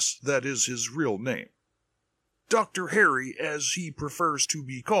 Yes, that is his real name. Dr. Harry, as he prefers to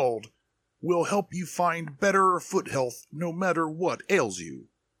be called, will help you find better foot health no matter what ails you.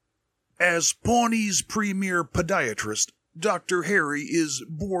 As Pawnee's premier podiatrist, Dr. Harry is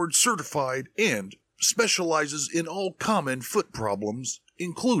board certified and specializes in all common foot problems,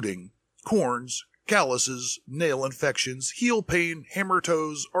 including corns, calluses, nail infections, heel pain, hammer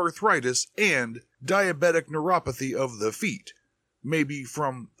toes, arthritis, and diabetic neuropathy of the feet, maybe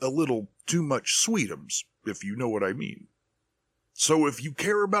from a little too much sweetums, if you know what I mean. So if you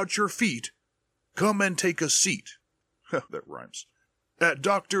care about your feet, come and take a seat. That rhymes. At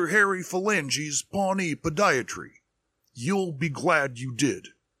Dr. Harry Phalange's Pawnee Podiatry. You'll be glad you did.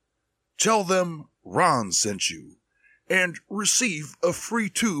 Tell them Ron sent you, and receive a free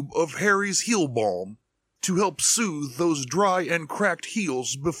tube of Harry's heel balm to help soothe those dry and cracked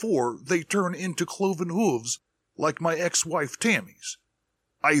heels before they turn into cloven hooves like my ex-wife Tammy's.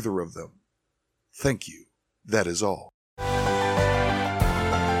 Either of them. Thank you. That is all.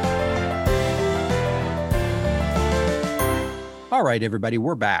 All right, everybody,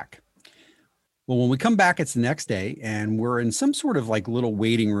 we're back. Well, when we come back, it's the next day, and we're in some sort of like little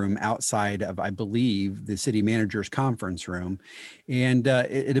waiting room outside of, I believe, the city manager's conference room. And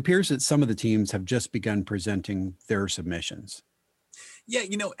it appears that some of the teams have just begun presenting their submissions. Yeah,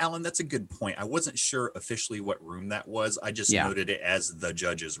 Alan, that's a good point. I wasn't sure officially what room that was. I just noted it as the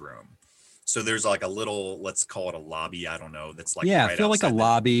judge's room. So there's like a little, let's call it a lobby. I don't know. That's like, I feel like a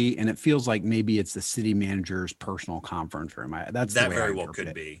lobby, and it feels like maybe it's the city manager's personal conference room. That very well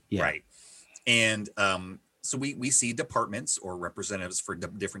could be. Yeah. Right. And so we see departments or representatives for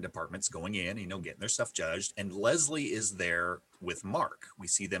different departments going in, getting their stuff judged. And Leslie is there with Mark. We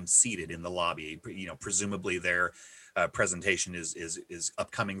see them seated in the lobby. Presumably their presentation is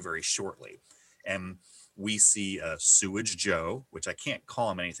upcoming very shortly. And we see Sewage Joe, which I can't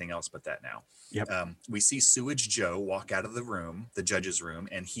call him anything else but that now. Yep. We see Sewage Joe walk out of the room, the judge's room,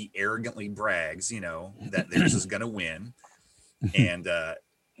 and he arrogantly brags, that theirs is going to win. And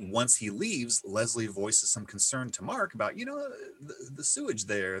once he leaves, Leslie voices some concern to Mark about, the sewage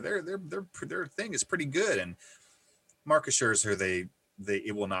there, their thing is pretty good. And Mark assures her they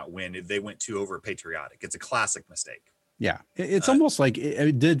it will not win. They went too over patriotic. It's a classic mistake. Yeah, it's almost like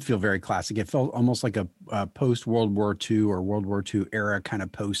it did feel very classic. It felt almost like a post World War II or World War II era kind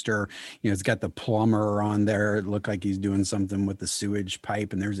of poster. It's got the plumber on there. It looked like he's doing something with the sewage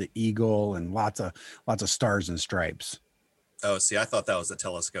pipe, and there's an eagle and lots of stars and stripes. Oh, see, I thought that was a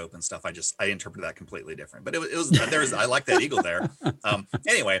telescope and stuff. I interpreted that completely different. But it was I like that eagle there.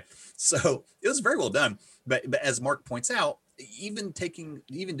 Anyway, so it was very well done. But as Mark points out, even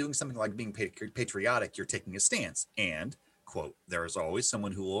doing something like being patriotic, you're taking a stance. And quote, there is always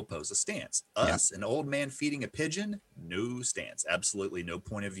someone who will oppose a stance. Us, an old man feeding a pigeon, no stance, absolutely no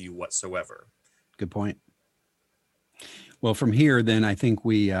point of view whatsoever. Good point. Well, from here, then I think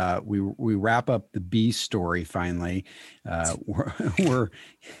we wrap up the B story finally. We're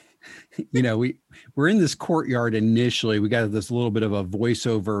we're in this courtyard initially. We got this little bit of a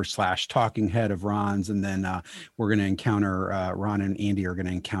voiceover / talking head of Ron's, and then we're going to encounter Ron and Andy are going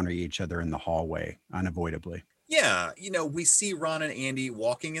to encounter each other in the hallway unavoidably. Yeah, we see Ron and Andy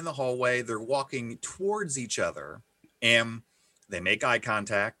walking in the hallway. They're walking towards each other, and they make eye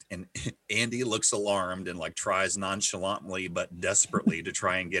contact, and Andy looks alarmed and like tries nonchalantly but desperately to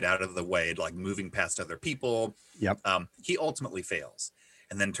try and get out of the way, like moving past other people. Yep. He ultimately fails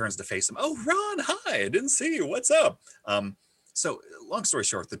and then turns to face him. Oh, Ron, hi, I didn't see you. What's up? So long story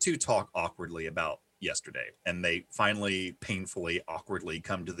short, the two talk awkwardly about yesterday, and they finally painfully, awkwardly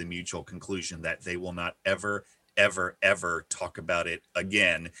come to the mutual conclusion that they will not ever, ever, ever talk about it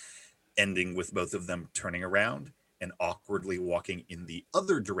again, ending with both of them turning around and awkwardly walking in the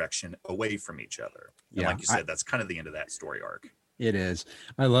other direction away from each other. And like you said, that's kind of the end of that story arc. It is.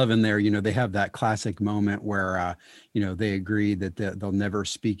 I love in there, they have that classic moment where, they agree that they'll never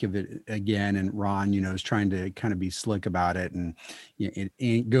speak of it again. And Ron, is trying to kind of be slick about it. And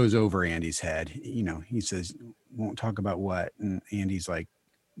it goes over Andy's head. He says, won't talk about what? And Andy's like,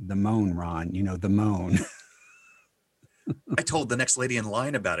 the moan, Ron, the moan. I told the next lady in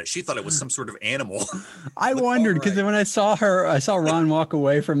line about it. She thought it was some sort of animal. I wondered because when I saw Ron walk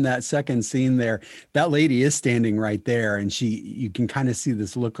away from that second scene there, that lady is standing right there, and you can kind of see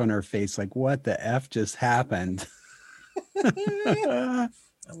this look on her face, like, what the F just happened? I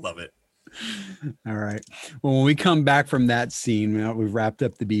love it. All right. Well, when we come back from that scene, we've wrapped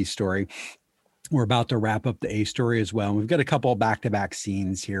up the B story. We're about to wrap up the A story as well. And we've got a couple of back-to-back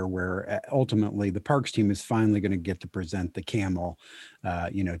scenes here where ultimately the Parks team is finally going to get to present the camel,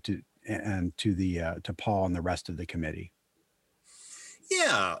 to Paul and the rest of the committee.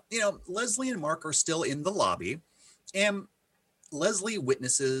 Yeah. Leslie and Mark are still in the lobby, and Leslie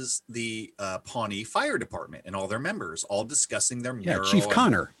witnesses the Pawnee Fire Department and all their members all discussing their mural. Yeah, Chief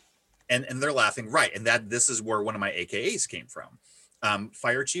Connor. And they're laughing. Right. And this is where one of my AKAs came from.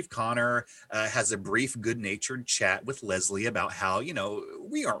 Fire Chief Connor has a brief, good-natured chat with Leslie about how,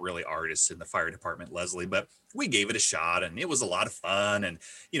 we aren't really artists in the fire department, Leslie, but we gave it a shot and it was a lot of fun. And,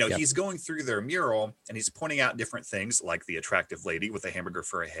 he's going through their mural and he's pointing out different things like the attractive lady with a hamburger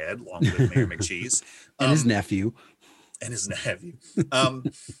for a head, along with Mayor McCheese. And his nephew. And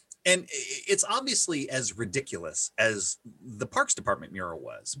it's obviously as ridiculous as the Parks Department mural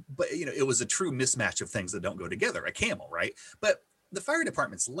was, but, it was a true mismatch of things that don't go together, a camel, right? But the fire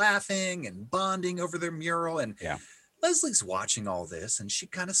department's laughing and bonding over their mural. And Leslie's watching all this and she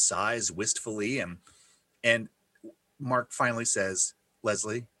kind of sighs wistfully. And Mark finally says,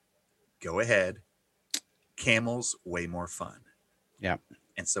 Leslie, go ahead. Camel's way more fun. Yeah.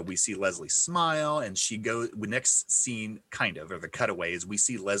 And so we see Leslie smile and she goes, next scene or the cutaway is we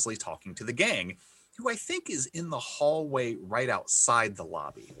see Leslie talking to the gang, who I think is in the hallway right outside the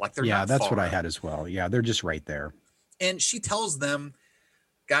lobby. Like they're not that's far. what I had as well. Yeah, they're just right there. And she tells them,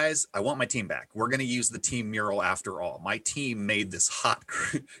 guys, I want my team back. We're going to use the team mural after all. My team made this hot,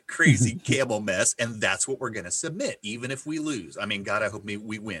 crazy camel mess, and that's what we're going to submit, even if we lose. I mean, God, I hope we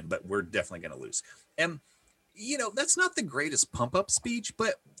win, but we're definitely going to lose. And, that's not the greatest pump-up speech,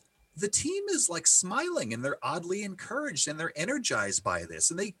 but the team is like smiling and they're oddly encouraged and they're energized by this.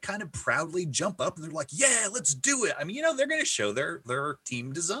 And they kind of proudly jump up and they're like, yeah, let's do it. I mean, they're going to show their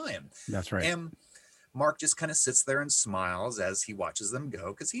team design. That's right. And Mark just kind of sits there and smiles as he watches them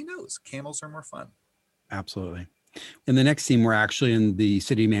go because he knows camels are more fun. Absolutely. In the next scene, we're actually in the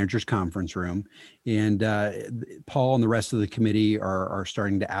city manager's conference room, and Paul and the rest of the committee are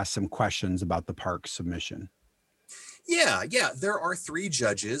starting to ask some questions about the park submission. Yeah. There are 3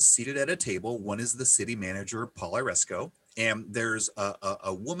 judges seated at a table. One is the city manager, Paul Iresco, and there's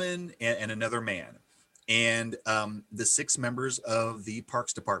a woman and another man. And the 6 members of the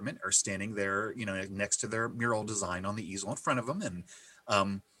Parks Department are standing there, next to their mural design on the easel in front of them.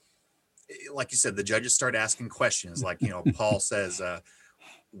 And like you said, the judges start asking questions. Like, Paul says,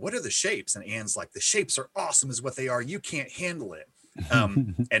 what are the shapes? And Anne's like, the shapes are awesome is what they are. You can't handle it.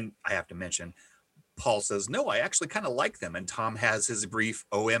 And I have to mention, Paul says, no, I actually kind of like them. And Tom has his brief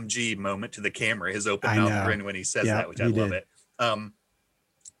OMG moment to the camera, his open mouth grin when he says that, which I love it.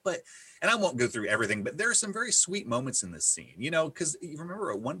 And I won't go through everything, but there are some very sweet moments in this scene, because you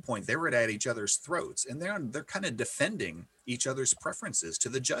remember at one point they were at each other's throats, and they're kind of defending each other's preferences to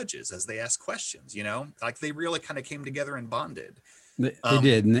the judges as they ask questions, like they really kind of came together and bonded. They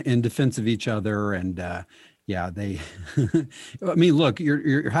did in defense of each other. And they, I mean, look,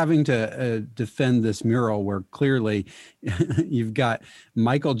 you're having to defend this mural where clearly you've got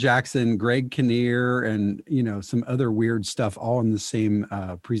Michael Jackson, Greg Kinnear, and, some other weird stuff all in the same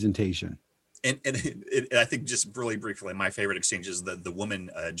presentation. And I think just really briefly, my favorite exchange is the woman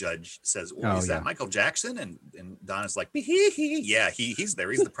judge says, well, is that Michael Jackson? And Donna's like, yeah, he's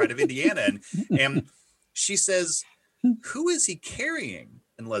there. He's the pride of Indiana. And she says, who is he carrying?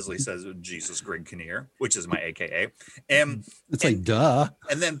 And Leslie says, Jesus, Greg Kinnear, which is my AKA. And it's like, duh.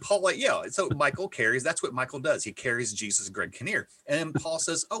 And then Paul, so Michael carries, that's what Michael does. He carries Jesus, Greg Kinnear. And Paul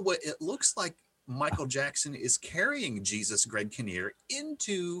says, oh, well, it looks like Michael Jackson is carrying Jesus, Greg Kinnear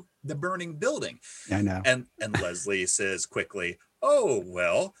into the burning building. I know. And Leslie says quickly, oh,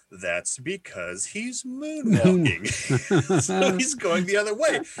 well, that's because he's moonwalking. So he's going the other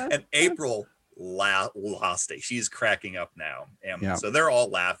way. And April lost it. She's cracking up now. And so they're all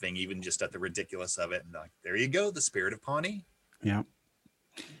laughing, even just at the ridiculous of it. And like, there you go, the spirit of Pawnee. Yeah.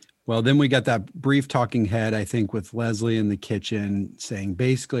 Well, then we got that brief talking head, I think, with Leslie in the kitchen saying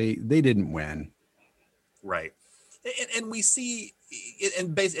basically they didn't win. Right. And we see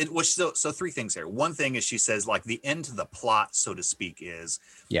so three things here. One thing is she says, like, the end to the plot, so to speak, is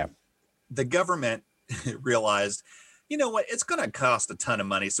the government realized, you know what, it's going to cost a ton of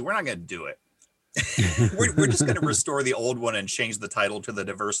money, so we're not going to do it. we're just going to restore the old one and change the title to the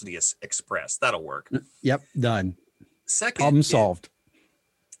Diversity Express. That'll work. Yep, done. Second, problem solved.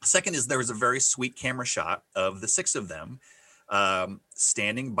 Second is there was a very sweet camera shot of the six of them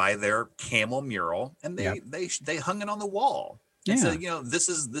standing by their camel mural, and they hung it on the wall. And so, this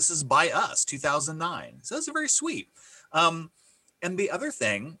is by us, 2009. So it's very sweet. And the other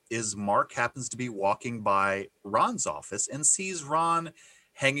thing is Mark happens to be walking by Ron's office and sees Ron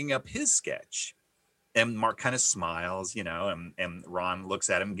hanging up his sketch. And Mark kind of smiles, and Ron looks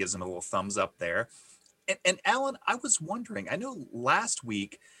at him, gives him a little thumbs up there. And Alan, I was wondering, I know last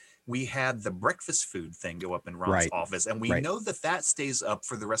week we had the breakfast food thing go up in Ron's office, and we know that stays up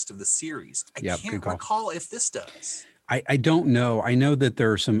for the rest of the series. I can't recall if this does. I don't know. I know that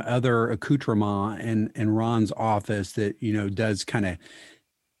there are some other accoutrement in Ron's office that, does kind of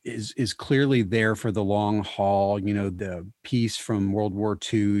is clearly there for the long haul. The piece from World War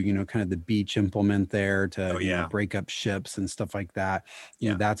II, kind of the beach implement there to break up ships and stuff like that.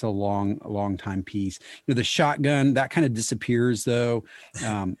 That's a long time piece. The shotgun, that kind of disappears though.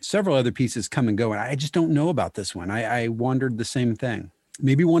 Several other pieces come and go. And I just don't know about this one. I wondered the same thing.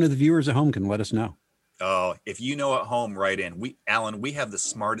 Maybe one of the viewers at home can let us know. Oh, if you know at home, write in. Alan, we have the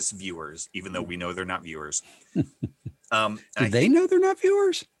smartest viewers, even though we know they're not viewers. Do they know they're not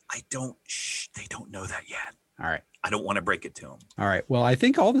viewers? They don't know that yet. All right. I don't want to break it to them. All right. Well, I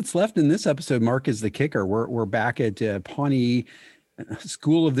think all that's left in this episode, Mark, is the kicker. We're back at Pawnee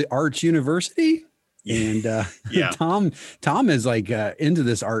School of the Arts University. And Tom is like into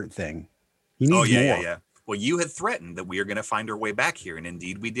this art thing. He needs more. Yeah. Well, you had threatened that we are going to find our way back here. And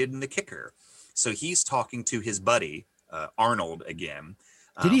indeed we did in the kicker. So he's talking to his buddy, Arnold, again.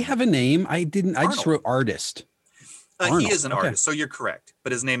 Did he have a name? I didn't. I just wrote artist. He is an artist, so you're correct.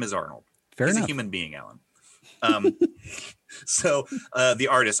 But his name is Arnold. He's a human being, Alan. So the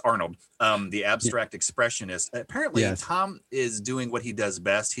artist, Arnold, the abstract expressionist, apparently Tom is doing what he does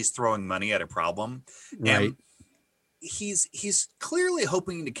best. He's throwing money at a problem. Right. And he's clearly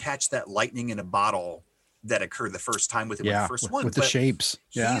hoping to catch that lightning in a bottle that occurred the first time with him in the first one. With the shapes.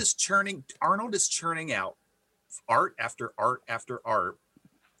 Arnold is churning out art after art after art.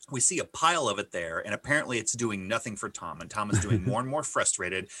 We see a pile of it there, and apparently it's doing nothing for Tom. And Tom is doing more and more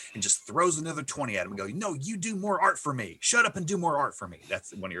frustrated and just throws another 20 at him and goes, no, you do more art for me. Shut up and do more art for me.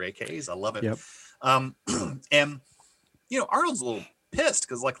 That's one of your AKAs. I love it. Yep. And, Arnold's a little pissed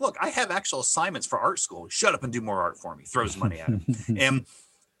because, like, look, I have actual assignments for art school. Shut up and do more art for me. Throws money at him.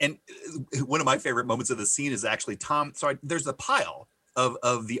 And one of my favorite moments of the scene is actually Tom. So there's a pile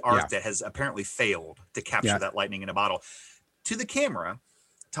of the art that has apparently failed to capture that lightning in a bottle. To the camera,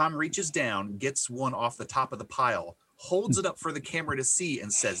 Tom reaches down, gets one off the top of the pile, holds it up for the camera to see,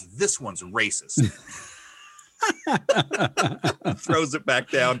 and says, "This one's racist." throws it back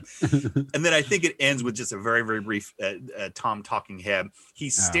down. And then I think it ends with just a very, very brief Tom talking head.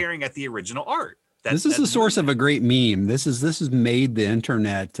 He's staring at the original art. This is the source of a great meme. This is made the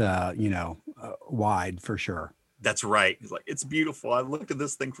internet, wide for sure. That's right. He's like, it's beautiful. I've looked at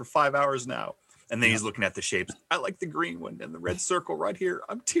this thing for 5 hours now. And then he's looking at the shapes. I like the green one and the red circle right here.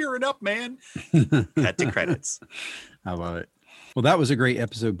 I'm tearing up, man. Cut to credits. I love it. Well, that was a great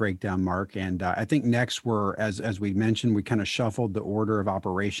episode breakdown, Mark. And I think next we're, as we mentioned, we kind of shuffled the order of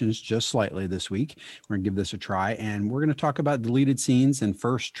operations just slightly this week. We're going to give this a try. And we're going to talk about deleted scenes and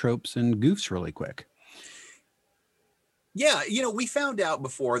first tropes and goofs really quick. Yeah, we found out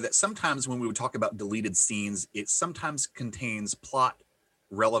before that sometimes when we would talk about deleted scenes, it sometimes contains plot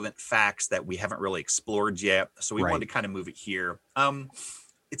relevant facts that we haven't really explored yet. So we wanted to kind of move it here.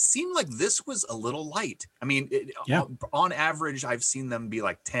 It seemed like this was a little light. I mean, on average, I've seen them be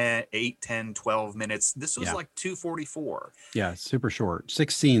like 8, 10, 12 minutes. This was like 2:44. Yeah, super short.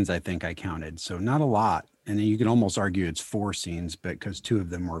 6 scenes, I think I counted. So not a lot. And then you can almost argue it's 4 scenes, but because 2 of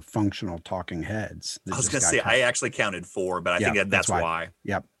them were functional talking heads. I was going to say, I actually counted 4, but I think that's why.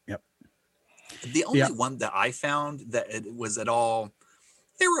 Yep. The only one that I found that it was at all,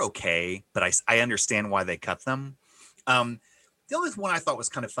 they were okay, but I understand why they cut them. The only one I thought was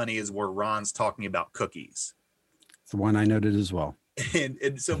kind of funny is where Ron's talking about cookies. It's the one I noted as well.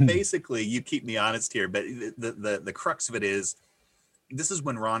 And so basically, you keep me honest here, but the crux of it is, this is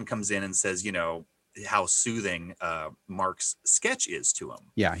when Ron comes in and says, how soothing Mark's sketch is to him.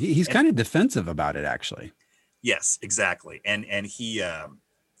 Yeah, he's kind of defensive about it, actually. Yes, exactly. And he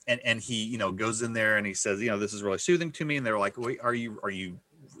he goes in there and he says, this is really soothing to me. And they're like, wait, are you?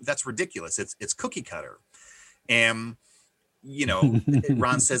 That's ridiculous. It's cookie cutter. And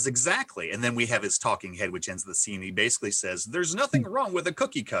Ron says exactly. And then we have his talking head, which ends the scene. He basically says, there's nothing wrong with a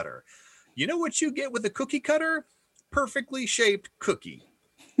cookie cutter. You know what you get with a cookie cutter? Perfectly shaped cookie.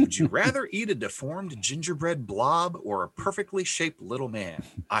 Would you rather eat a deformed gingerbread blob or a perfectly shaped little man?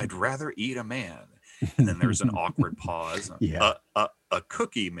 I'd rather eat a man. And then there's an awkward pause. A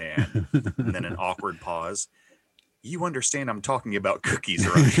cookie man. And then an awkward pause. You understand I'm talking about cookies,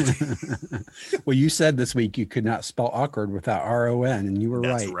 right? Well, you said this week you could not spell awkward without RON, and you were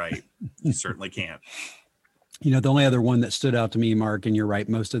right. That's right. You certainly can't. The only other one that stood out to me, Mark, and you're right,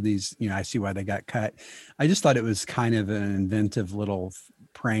 most of these, I see why they got cut. I just thought it was kind of an inventive little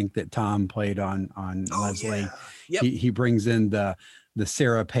prank that Tom played on Leslie. Yeah. Yep. He brings in the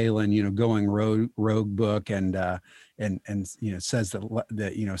Sarah Palin, going rogue book and says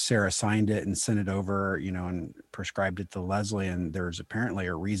that Sarah signed it and sent it over, and prescribed it to Leslie. And there's apparently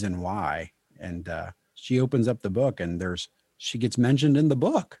a reason why. And she opens up the book and she gets mentioned in the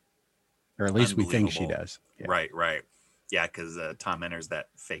book, or at least we think she does. Yeah. Right. Yeah. Cause Tom enters that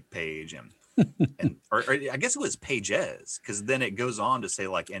fake page or I guess it was pages, because then it goes on to say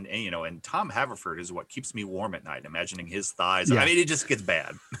and Tom Haverford is what keeps me warm at night, imagining his thighs. Yeah. I mean, it just gets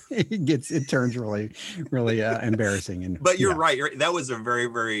bad. it turns really, really embarrassing. But you're right. That was a very,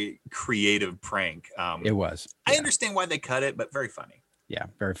 very creative prank. It was. I understand why they cut it, but very funny. Yeah,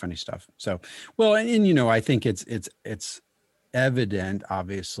 very funny stuff. So, well, and I think it's evident,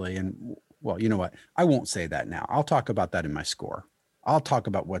 obviously, and well, you know what? I won't say that now. I'll talk about that in my score. I'll talk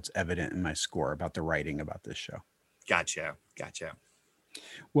about what's evident in my score about the writing about this show. Gotcha.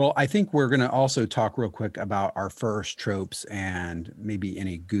 Well, I think we're going to also talk real quick about our first tropes and maybe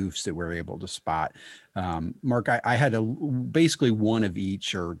any goofs that we're able to spot. Mark, I had basically one of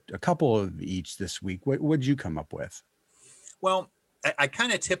each or a couple of each this week. What did you come up with? Well, I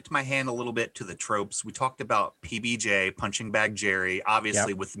kind of tipped my hand a little bit to the tropes. We talked about PBJ, Punching Bag Jerry,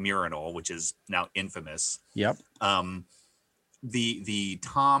 obviously with Murinal, which is now infamous. Yep. The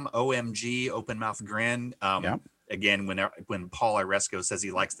Tom OMG open mouth grin. Again, when Paul Iresco says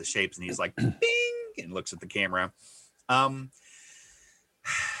he likes the shapes and he's like, bing, and looks at the camera. I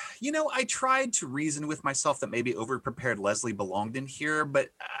tried to reason with myself that maybe overprepared Leslie belonged in here, but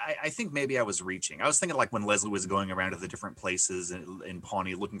I think maybe I was reaching. I was thinking like when Leslie was going around to the different places in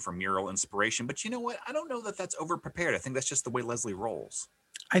Pawnee looking for mural inspiration. But you know what? I don't know that that's overprepared. I think that's just the way Leslie rolls.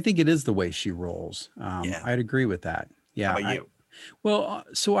 I think it is the way she rolls. I'd agree with that. Yeah. How about you? Well,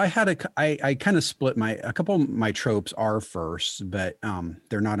 so I kind of split a couple of my tropes are first, but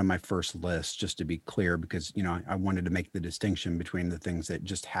they're not on my first list, just to be clear, because, I wanted to make the distinction between the things that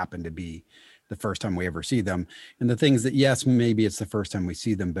just happen to be the first time we ever see them and the things that, yes, maybe it's the first time we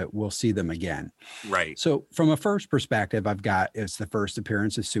see them, but we'll see them again. Right. So from a first perspective, it's the first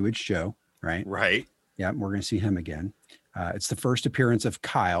appearance of Sewage Joe, right? Right. Yeah. We're going to see him again. It's the first appearance of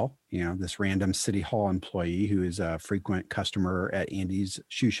Kyle, this random City Hall employee who is a frequent customer at Andy's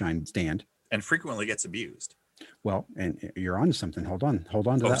shoe shine stand. And frequently gets abused. Well, and you're on to something. Hold on to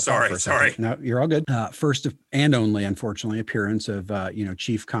Oh, that. sorry. No, you're all good. First and only, unfortunately, appearance of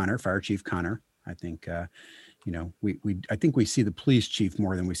Chief Connor, Fire Chief Connor. I think I think we see the police chief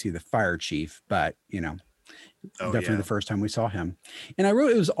more than we see the fire chief, but definitely the first time we saw him. And I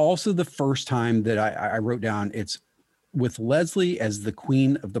wrote, it was also the first time that I wrote down, it's with Leslie as the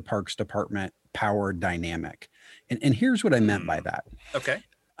queen of the Parks Department power dynamic. And here's what I meant by that. Okay.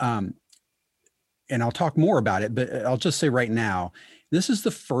 And I'll talk more about it, but I'll just say right now, this is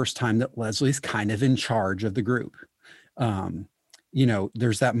the first time that Leslie's kind of in charge of the group.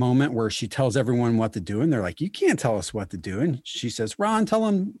 There's that moment where she tells everyone what to do, and they're like, "You can't tell us what to do." And she says, "Ron, tell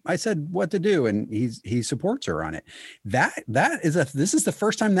him I said what to do," and he supports her on it. This is the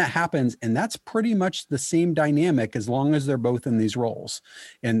first time that happens, and that's pretty much the same dynamic as long as they're both in these roles,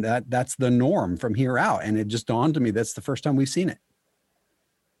 and that's the norm from here out. And it just dawned to me that's the first time we've seen it.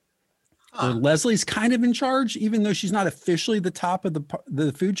 Where Leslie's kind of in charge, even though she's not officially the top of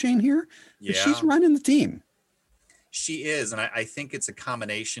the food chain here. Yeah. She's running the team. She is. And I think it's a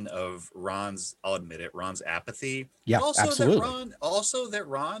combination of I'll admit it, Ron's apathy. Yeah, also absolutely. That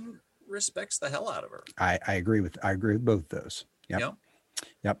Ron respects the hell out of her. I agree with both those. Yep.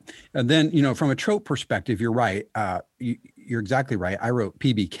 Yep. And then, from a trope perspective, you're right. You're exactly right. I wrote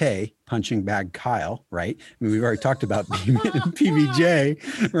PBK, punching bag Kyle, right? I mean, we've already talked about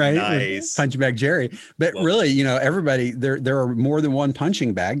PBJ, right? Nice. Punching bag Jerry. But really, everybody, there are more than one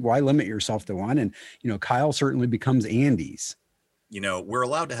punching bag. Why limit yourself to one? And, Kyle certainly becomes Andy's. We're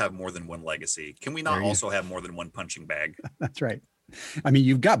allowed to have more than one legacy. Can we not also have more than one punching bag? That's right. I mean,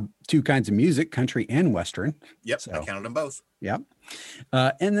 you've got two kinds of music, country and Western. Yep. So. I counted them both. Yep.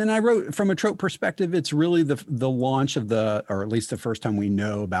 And then I wrote, from a trope perspective, it's really the launch of or at least the first time we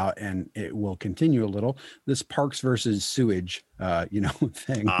know about, and it will continue a little, this parks versus sewage,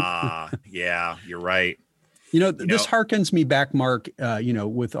 thing. Yeah, you're right. This harkens me back, Mark,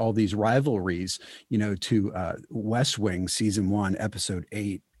 with all these rivalries, to West Wing season 1, episode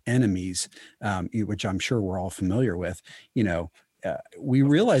 8, Enemies, which I'm sure we're all familiar with. We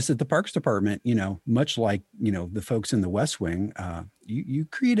realize that the Parks Department, much like, the folks in the West Wing, you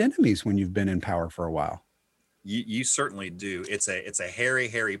create enemies when you've been in power for a while. You certainly do. It's a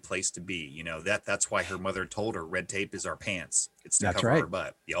hairy place to be. That's why her mother told her red tape is our pants. It's to cover her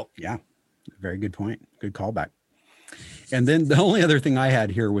butt. Yep. Yeah. Very good point. Good callback. And then the only other thing I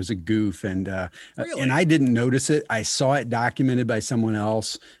had here was a goof, and and I didn't notice it. I saw it documented by someone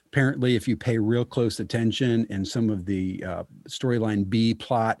else. Apparently, if you pay real close attention in some of the storyline B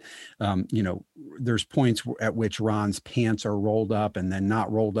plot, there's points at which Ron's pants are rolled up and then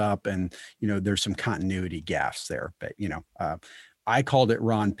not rolled up, and there's some continuity gaffes there. But I called it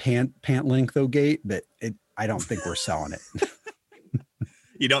Ron pant length gate, but I don't think we're selling it.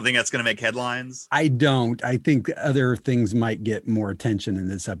 You don't think that's going to make headlines? I don't. I think other things might get more attention in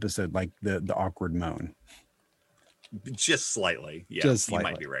this episode, like the awkward moan. Just slightly. Yeah, just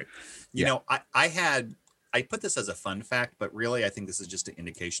slightly. You might be right. I put this as a fun fact, but really I think this is just an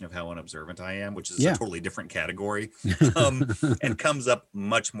indication of how unobservant I am, which is a totally different category, and comes up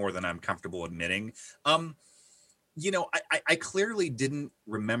much more than I'm comfortable admitting. I clearly didn't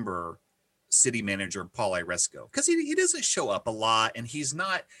remember city manager Paul Iresco, because he doesn't show up a lot, and he's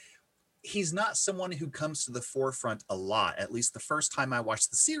not someone who comes to the forefront a lot. At least the first time I watched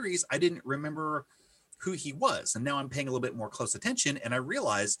the series, I didn't remember who he was, and now I'm paying a little bit more close attention, and I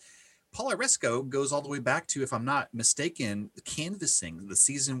realize Paul Iresco goes all the way back to, if I'm not mistaken, the Canvassing, the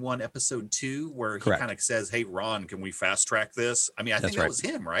season 1, episode 2, where he kind of says, "Hey, Ron, can we fast track this?" I mean, I think that was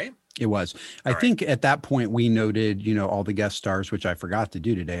him, right? It was. I think at that point we noted, all the guest stars, which I forgot to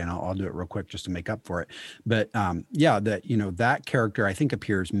do today, and I'll do it real quick just to make up for it. But that character I think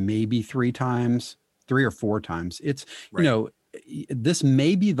appears maybe 3 or 4 times. It's this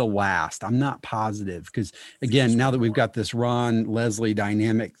may be the last. I'm not positive, because again, now that we've got this Ron Leslie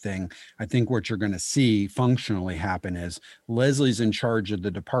dynamic thing, I think what you're going to see functionally happen is Leslie's in charge of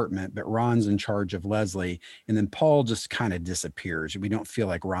the department, but Ron's in charge of Leslie, and then Paul just kind of disappears. We don't feel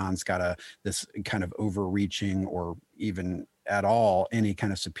like Ron's got this kind of overreaching, or even at all any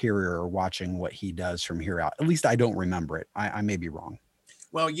kind of superior, or watching what he does from here out. At least I don't remember it. I may be wrong.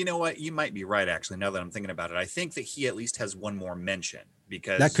 Well, you know what? You might be right, actually, now that I'm thinking about it. I think that he at least has one more mention,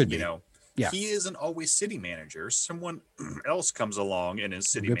 because, that could be. He isn't always city manager. Someone else comes along and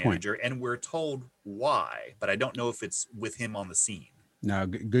is city manager, and we're told why, but I don't know if it's with him on the scene. No,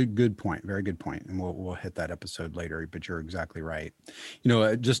 good point. Very good point. And we'll hit that episode later, but you're exactly right.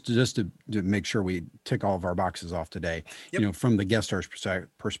 Just to make sure we tick all of our boxes off today, Yep. from the guest star's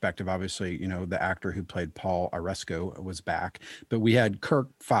perspective, obviously, the actor who played Paul Aresco was back, but we had Kirk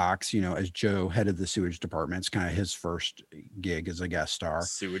Fox, as Joe, head of the sewage department. It's kind of his first gig as a guest star.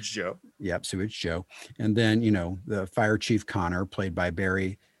 Sewage Joe. Yep. Sewage Joe. And then, the fire chief Connor, played by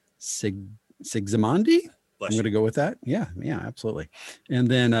Barry Sigismondi. I'm going to go with that. Yeah, absolutely. And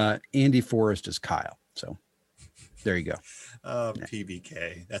then Andy Forrest is Kyle. So there you go.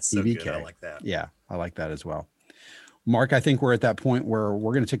 PBK. That's so PBK. Good. I like that. Yeah, I like that as well. Mark, I think we're at that point where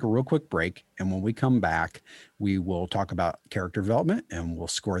we're going to take a real quick break. And when we come back, we will talk about character development and we'll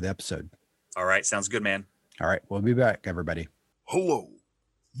score the episode. All right. Sounds good, man. All right. We'll be back, everybody. Hello.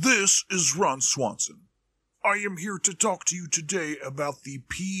 This is Ron Swanson. I am here to talk to you today about the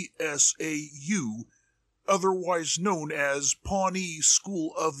PSAU, otherwise known as Pawnee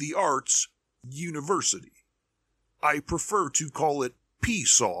School of the Arts University. I prefer to call it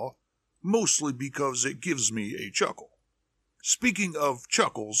PSAW, mostly because it gives me a chuckle. Speaking of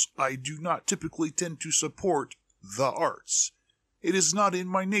chuckles, I do not typically tend to support the arts. It is not in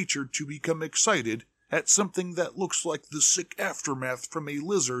my nature to become excited at something that looks like the sick aftermath from a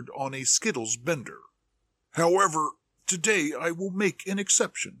lizard on a Skittles bender. However, today I will make an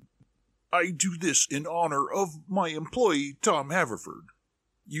exception. I do this in honor of my employee, Tom Haverford.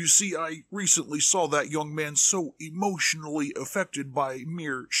 You see, I recently saw that young man so emotionally affected by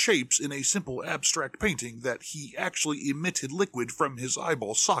mere shapes in a simple abstract painting that he actually emitted liquid from his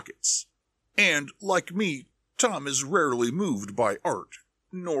eyeball sockets. And, like me, Tom is rarely moved by art,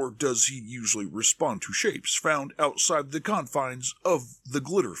 nor does he usually respond to shapes found outside the confines of the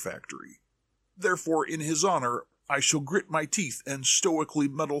glitter factory. Therefore, in his honor, I shall grit my teeth and stoically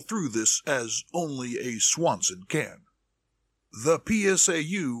muddle through this as only a Swanson can. The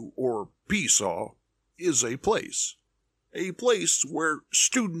PSAU, or PSAW, is a place where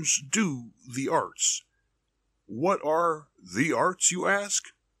students do the arts. What are the arts, you ask?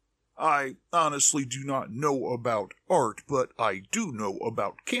 I honestly do not know about art, but I do know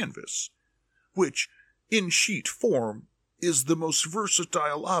about canvas, which, in sheet form, is the most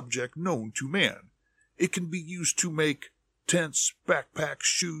versatile object known to man. It can be used to make tents, backpacks,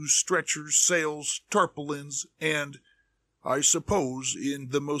 shoes, stretchers, sails, tarpaulins, and, I suppose, in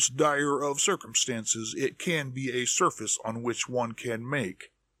the most dire of circumstances, it can be a surface on which one can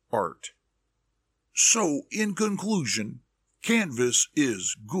make art. So, in conclusion, canvas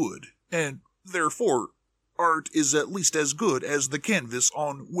is good, and therefore, art is at least as good as the canvas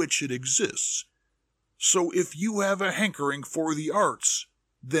on which it exists. So if you have a hankering for the arts,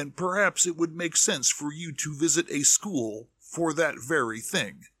 then perhaps it would make sense for you to visit a school for that very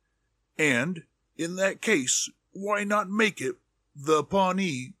thing. And, in that case, why not make it the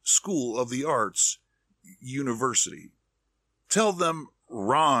Pawnee School of the Arts University? Tell them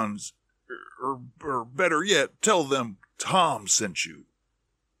Ron's, or better yet, tell them Tom sent you.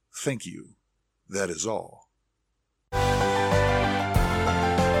 Thank you. That is all.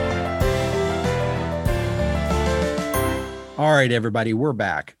 All right, everybody, we're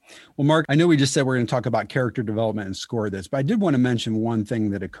back. Well, Mark, I know we just said we're going to talk about character development and score this, but I did want to mention one thing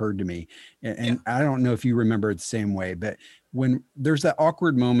that occurred to me. And I don't know if you remember it the same way, but when there's that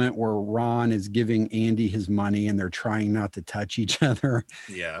awkward moment where Ron is giving Andy his money and they're trying not to touch each other.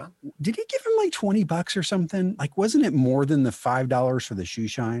 Yeah. Did he give him like $20 or something? Like, wasn't it more than the $5 for the shoe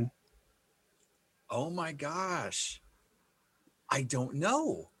shine? Oh my gosh. I don't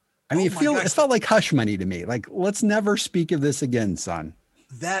know. I mean, it felt like hush money to me. Like, let's never speak of this again, son.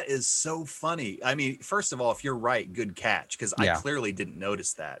 That is so funny. I mean, first of all, if you're right, good catch, because I clearly didn't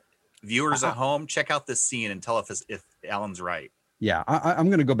notice that. Viewers at home, check out this scene and tell if Alan's right. Yeah, I'm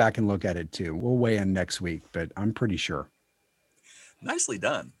going to go back and look at it too. We'll weigh in next week, but I'm pretty sure. Nicely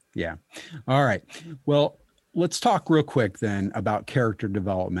done. Yeah. All right. Well, let's talk real quick then about character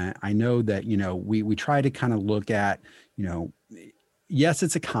development. I know that, we try to kind of look at, yes,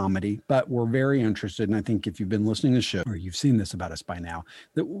 it's a comedy, but we're very interested. And I think if you've been listening to the show or you've seen this about us by now,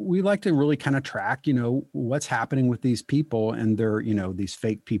 that we like to really kind of track, what's happening with these people and their, these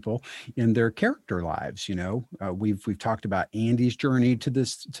fake people in their character lives. We've talked about Andy's journey to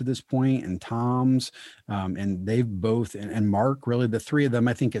this point and Tom's, and they've both, and Mark, really the three of them,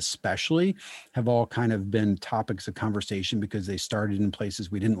 I think especially, have all kind of been topics of conversation because they started in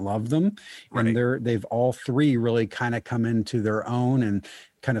places we didn't love them. Right. And they've all three really kind of come into their own and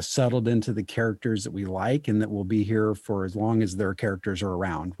kind of settled into the characters that we like and that will be here for as long as their characters are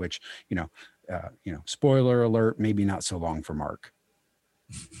around, which, spoiler alert, maybe not so long for Mark.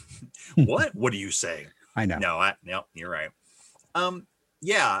 What are you saying? I know. No, you're right.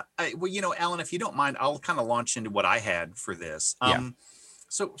 Yeah. Well, Alan, if you don't mind, I'll kind of launch into what I had for this. Yeah.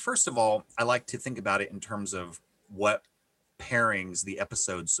 So first of all, I like to think about it in terms of what pairings the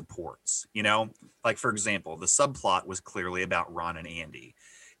episode supports. Like for example, the subplot was clearly about Ron and Andy.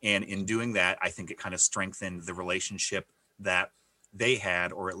 And in doing that, I think it kind of strengthened the relationship that they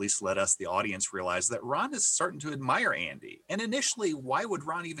had, or at least let us, the audience, realize that Ron is starting to admire Andy. And initially, why would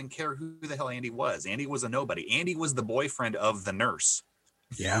Ron even care who the hell Andy was? Andy was a nobody. Andy was the boyfriend of the nurse.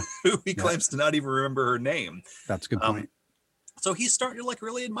 Yeah. Who he claims to not even remember her name. That's a good point. So he's starting to like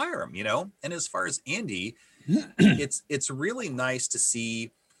really admire him, And as far as Andy, it's really nice to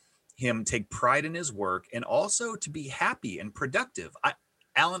see him take pride in his work and also to be happy and productive.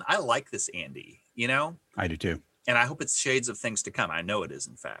 Alan, I like this Andy, I do too. And I hope it's shades of things to come. I know it is,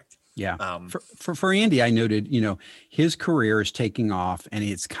 in fact. Yeah. For Andy, I noted, his career is taking off, and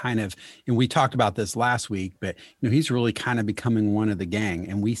it's kind of, and we talked about this last week, but he's really kind of becoming one of the gang,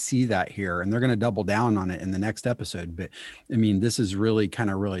 and we see that here, and they're going to double down on it in the next episode. But I mean, this is really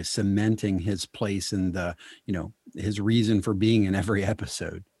kind of really cementing his place in the, his reason for being in every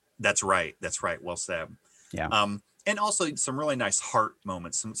episode. That's right. Well said. Yeah. And also some really nice heart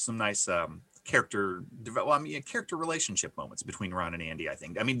moments, some nice, character relationship moments between Ron and Andy, I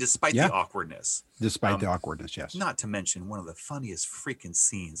think. I mean, despite the awkwardness. Despite the awkwardness, yes. Not to mention one of the funniest freaking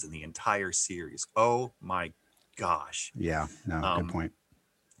scenes in the entire series. Oh my gosh. Yeah, no, good point.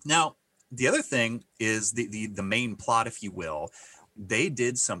 Now, the other thing is the main plot, if you will. They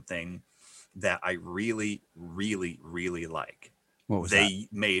did something that I really, really, really like. What was they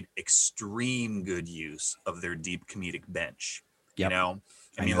made extreme good use of their deep comedic bench. Yep.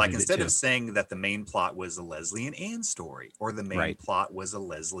 I mean, like instead of saying that the main plot was a Leslie and Anne story or the main plot was a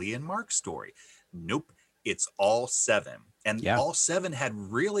Leslie and Mark story. Nope. It's all seven. And all seven had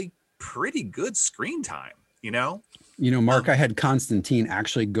really pretty good screen time, Mark, I had Constantine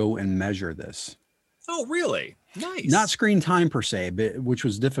actually go and measure this. Oh, really? Nice. Not screen time per se, but which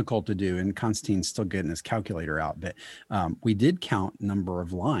was difficult to do. And Constantine's still getting his calculator out. But we did count number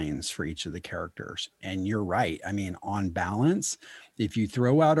of lines for each of the characters. And you're right. I mean, on balance, if you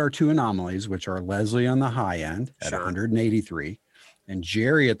throw out our two anomalies, which are Leslie on the high end at 183 and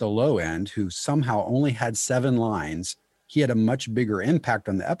Jerry at the low end, who somehow only had 7 lines, he had a much bigger impact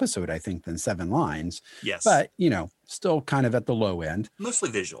on the episode, I think, than 7 lines. Yes. But, still kind of at the low end. Mostly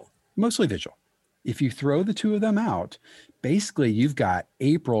visual. If you throw the two of them out, basically you've got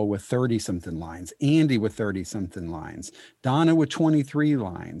April with 30 something lines, Andy with 30 something lines, Donna with 23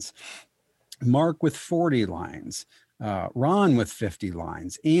 lines, Mark with 40 lines, Ron with 50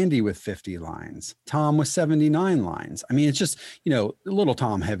 lines, Andy with 50 lines, Tom with 79 lines. I mean, it's just, a little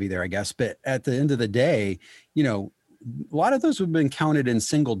Tom heavy there, I guess. But at the end of the day, a lot of those have been counted in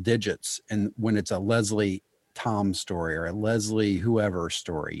single digits. And when it's a Leslie Tom story or a Leslie whoever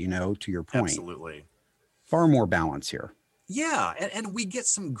story, to your point. Absolutely. Far more balance here. Yeah, and we get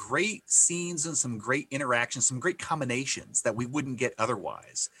some great scenes and some great interactions, some great combinations that we wouldn't get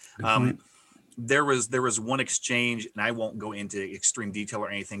otherwise. There was one exchange, and I won't go into extreme detail or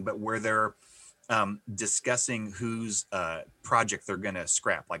anything, but where they're discussing whose project they're going to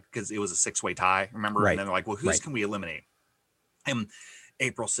scrap, like, because it was a 6-way tie, remember? Right. And then they're like, well, whose can we eliminate? And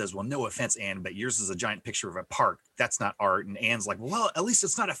April says, well, no offense, Anne, but yours is a giant picture of a park. That's not art. And Anne's like, well, at least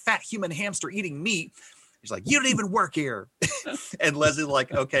it's not a fat human hamster eating meat. He's like, you don't even work here. And Leslie's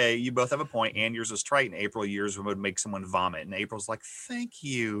like, okay, you both have a point. Anne, yours is trite. And April, yours would make someone vomit. And April's like, thank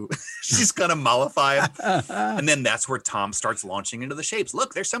you. She's going to mollify him. And then that's where Tom starts launching into the shapes.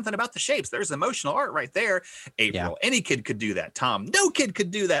 Look, there's something about the shapes. There's emotional art right there. April, any kid could do that. Tom, no kid could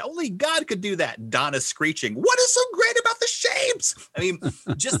do that. Only God could do that. Donna screeching, what is so great about the shapes? I mean,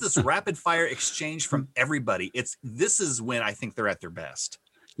 just this rapid fire exchange from everybody. This is when I think they're at their best.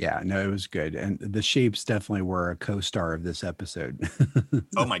 Yeah, no, it was good. And the shapes definitely were a co-star of this episode.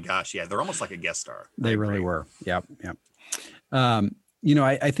 Oh my gosh. Yeah. They're almost like a guest star. They really were. Yep.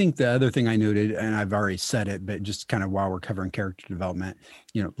 I think the other thing I noted, and I've already said it, but just kind of while we're covering character development,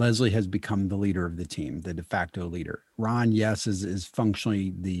 Leslie has become the leader of the team, the de facto leader. Ron, yes, is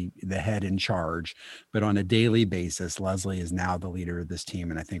functionally the head in charge, but on a daily basis, Leslie is now the leader of this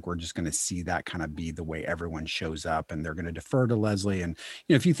team. And I think we're just going to see that kind of be the way everyone shows up, and they're going to defer to Leslie. And,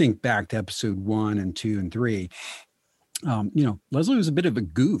 if you think back to episode 1 and 2 and 3, Leslie was a bit of a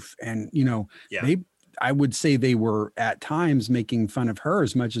goof, and, I would say they were at times making fun of her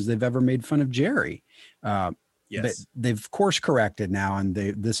as much as they've ever made fun of Jerry. Yes. But they've course corrected now, and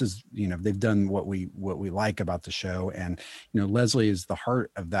they've done what we like about the show. And, Leslie is the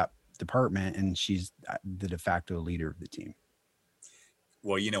heart of that department, and she's the de facto leader of the team.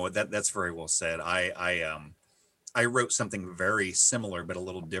 Well, you know what, that's very well said. I wrote something very similar, but a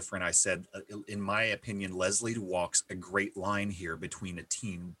little different. I said, in my opinion, Leslie walks a great line here between a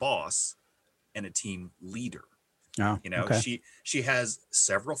team boss and a team leader. Oh, You know, okay. she has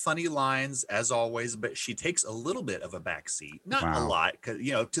several funny lines as always, but she takes a little bit of a backseat, not a Wow. lot, because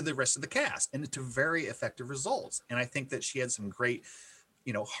to the rest of the cast, and to very effective results. And I think that she had some great,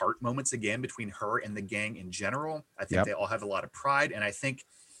 heart moments again between her and the gang in general. I think Yep. they all have a lot of pride, and I think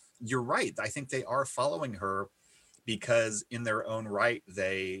you're right. I think they are following her because in their own right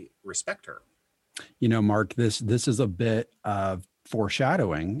they respect her. Mark, this is a bit of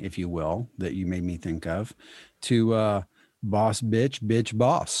foreshadowing, if you will, that you made me think of, to boss bitch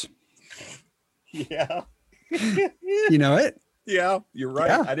boss. Yeah. You know it? Yeah, you're right.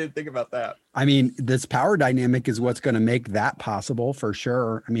 Yeah. I didn't think about that. I mean, this power dynamic is what's going to make that possible for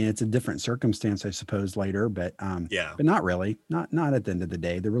sure. I mean, it's a different circumstance, I suppose, later, but Yeah. but not really. Not at the end of the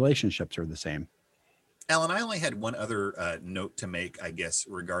day. The relationships are the same. Alan, I only had one other note to make, I guess,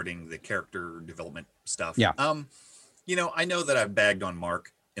 regarding the character development stuff. Yeah. I know that I've bagged on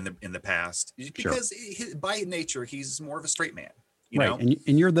Mark in the past Sure. because by nature he's more of a straight man. You Right. know,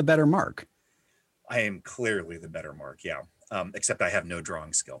 And you're the better Mark. I am clearly the better Mark. Yeah. Except I have no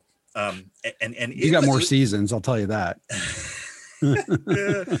drawing skill. And You got more seasons, I'll tell you that.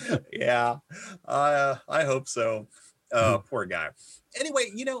 Yeah, I hope so. Poor guy.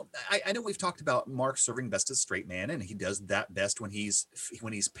 Anyway, I know we've talked about Mark serving best as straight man, and he does that best when he's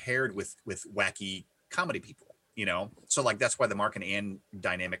paired with wacky comedy people. So like that's why the Mark and Ann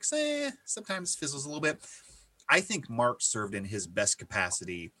dynamics sometimes fizzles a little bit. I think Mark served in his best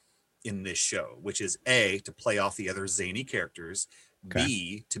capacity in this show, which is A, to play off the other zany characters, Okay.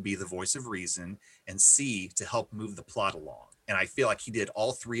 B, to be the voice of reason, and C, to help move the plot along. And I feel like he did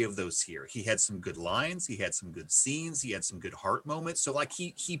all three of those here. He had some good lines, he had some good scenes, he had some good heart moments. So like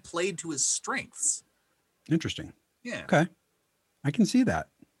he played to his strengths. Interesting. Yeah. Okay. I can see that.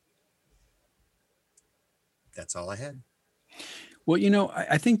 That's all I had. Well,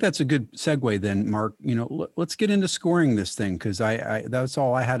 I think that's a good segue then, Mark. Let's get into scoring this thing, because I that's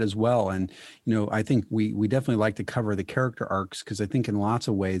all I had as well. And, I think we definitely like to cover the character arcs, because I think in lots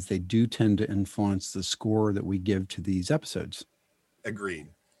of ways they do tend to influence the score that we give to these episodes. Agreed.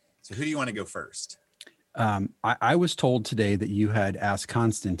 So who do you want to go first? I was told today that you had asked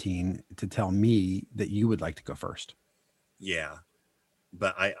Constantine to tell me that you would like to go first. Yeah.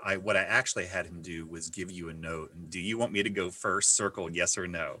 But I what I actually had him do was give you a note. And do you want me to go first? Circle yes or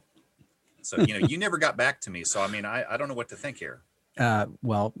no. So, you never got back to me. So, I mean, I don't know what to think here.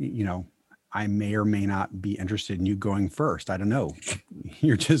 Well, I may or may not be interested in you going first. I don't know.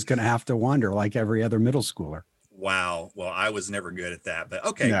 You're just going to have to wonder, like every other middle schooler. Wow. Well, I was never good at that. But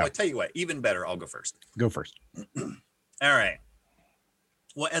okay, No. well, I tell you what, even better, I'll go first. Go first. All right.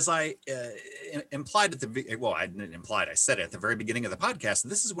 Well, as I implied I didn't imply it. I said it at the very beginning of the podcast.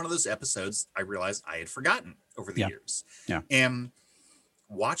 This is one of those episodes I realized I had forgotten over the years. Yeah. And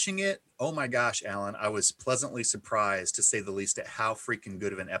watching it, oh my gosh, Alan, I was pleasantly surprised, to say the least, at how freaking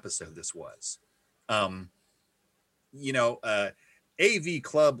good of an episode this was. AV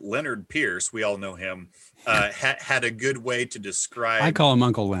Club Leonard Pierce, we all know him, had a good way to describe. I call him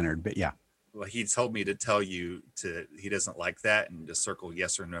Uncle Leonard, but yeah. Well, he told me to tell you he doesn't like that, and to circle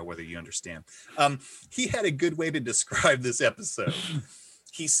yes or no whether you understand. He had a good way to describe this episode.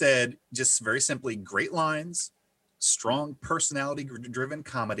 He said, just very simply, great lines, strong personality-driven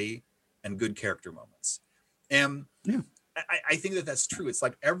comedy, and good character moments. And yeah, I think that's true. It's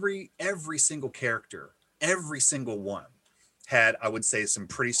like every single character, every single one had, I would say, some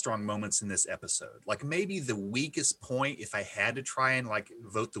pretty strong moments in this episode. Like maybe the weakest point, if I had to try and like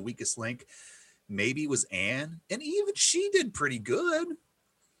vote the weakest link, maybe was Anne, and even she did pretty good.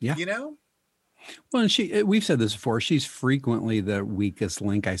 Yeah. Well, and we've said this before, she's frequently the weakest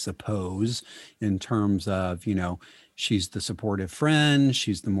link, I suppose, in terms of, she's the supportive friend,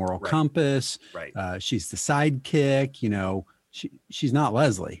 she's the moral compass, right? She's the sidekick, she's not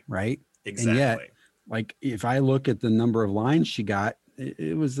Leslie, right? Exactly. And yet, like, if I look at the number of lines she got,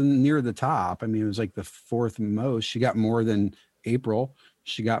 it was near the top. I mean, it was like the fourth most. She got more than April.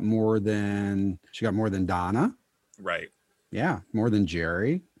 She got more than Donna. Right. Yeah. More than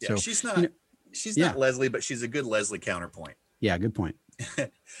Jerry. Yeah, so she's not Leslie, but she's a good Leslie counterpoint. Yeah. Good point.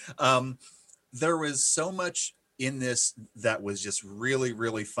 There was so much in this that was just really,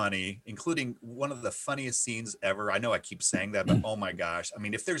 really funny, including one of the funniest scenes ever. I know I keep saying that, but oh my gosh. I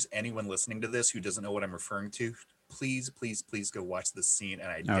mean, if there's anyone listening to this who doesn't know what I'm referring to, please, please, please go watch this scene. And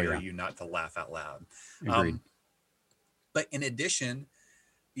I dare you not to laugh out loud. Agreed. But in addition,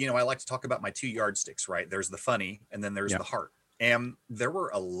 I like to talk about my two yardsticks, right? There's the funny and then there's the heart. And there were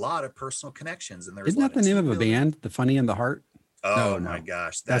a lot of personal connections, and there was Isn't that the name of a band? The Funny and the Heart? Oh No. my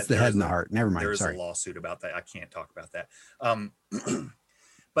gosh. That's the Head and the Heart. Never mind. There is Sorry. a lawsuit about that. I can't talk about that.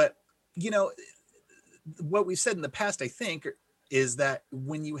 But what we've said in the past, I think, is that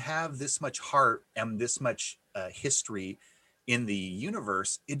when you have this much heart and this much history in the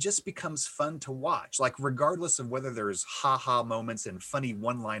universe, it just becomes fun to watch. Like, regardless of whether there's ha-ha moments and funny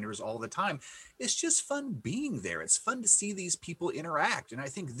one-liners all the time, it's just fun being there. It's fun to see these people interact. And I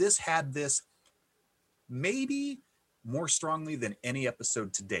think this had this maybe more strongly than any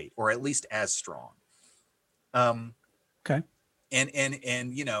episode to date, or at least as strong. Okay. And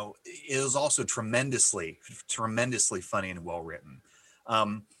it was also tremendously funny and well written.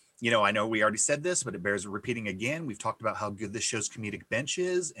 I know we already said this, but it bears repeating again. We've talked about how good this show's comedic bench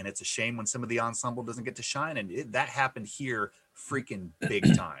is, and it's a shame when some of the ensemble doesn't get to shine. And that happened here freaking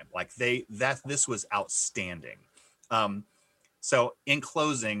big time. Like this was outstanding. So in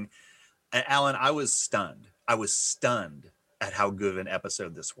closing, Alan, I was stunned at how good of an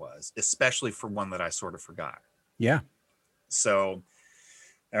episode this was, especially for one that I sort of forgot. Yeah. So,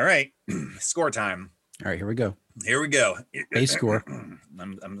 all right, score time. All right, here we go. Base score.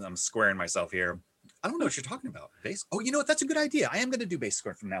 I'm squaring myself here. I don't know what you're talking about. Base. Oh, you know what? That's a good idea. I am going to do base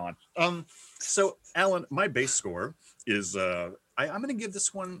score from now on. So Alan, my base score is I'm going to give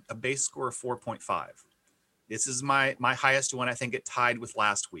this one a base score of 4.5. This is my highest one. I think it tied with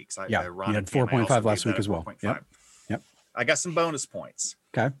last week's. You had 4.5 last week as well. Yep. I got some bonus points.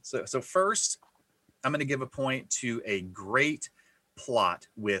 Okay. So first, I'm going to give a point to a great plot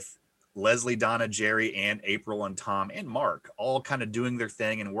with Leslie, Donna, Jerry, and April, and Tom, and Mark all kind of doing their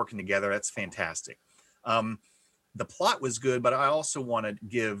thing and working together. That's fantastic. The plot was good, but I also want to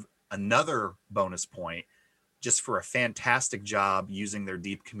give another bonus point just for a fantastic job using their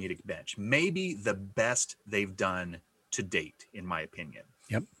deep comedic bench. Maybe the best they've done to date, in my opinion.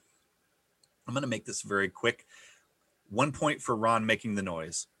 Yep. I'm going to make this very quick. 1 point for Ron making the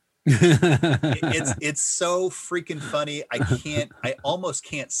noise. It's so freaking funny. I almost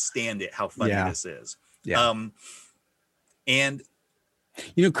can't stand it how funny this is. Yeah. And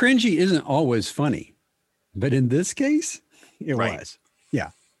cringy isn't always funny, but in this case it was. Yeah.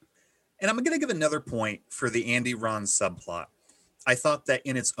 And I'm going to give another point for the Andy Ron subplot. I thought that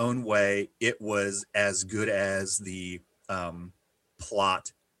in its own way, it was as good as the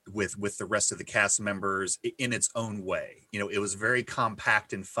plot with the rest of the cast members in its own way. It was very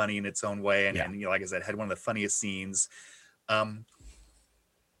compact and funny in its own way. And like I said, had one of the funniest scenes. And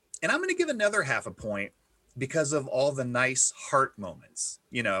I'm going to give another half a point because of all the nice heart moments,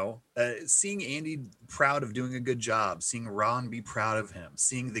 seeing Andy proud of doing a good job, seeing Ron be proud of him,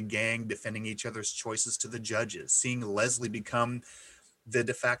 seeing the gang defending each other's choices to the judges, seeing Leslie become the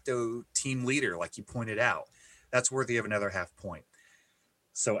de facto team leader, like you pointed out. That's worthy of another half point.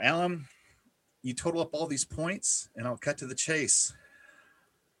 So, Alan, you total up all these points, and I'll cut to the chase.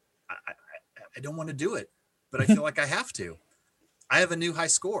 I don't want to do it, but I feel like I have to. I have a new high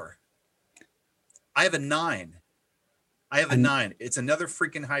score. I have a 9. It's another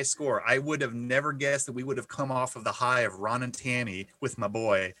freaking high score. I would have never guessed that we would have come off of the high of Ron and Tammy with my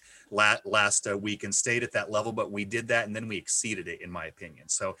boy last week and stayed at that level, but we did that, and then we exceeded it, in my opinion.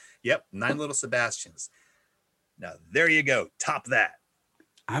 So, yep, 9 little Sebastians. Now, there you go. Top that.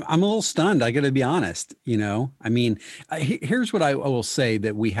 I'm a little stunned. I got to be honest. Here's what I will say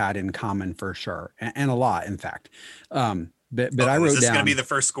that we had in common for sure, and a lot, in fact. But I wrote down. Is this going to be the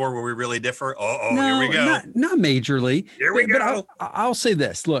first score where we really differ? No, here we go. Not majorly. Here we go. But I'll say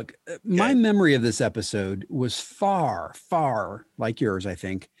this. Look, my memory of this episode was far, far like yours, I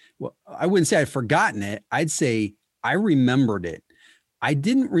think. Well, I wouldn't say I'd forgotten it. I'd say I remembered it. I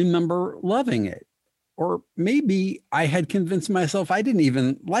didn't remember loving it. Or maybe I had convinced myself I didn't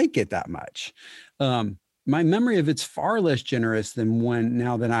even like it that much. My memory of it's far less generous than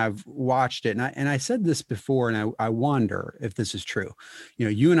now that I've watched it. And I said this before, and I wonder if this is true.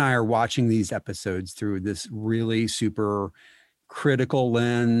 You and I are watching these episodes through this really super critical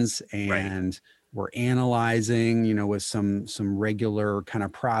lens, and we're analyzing, with some regular kind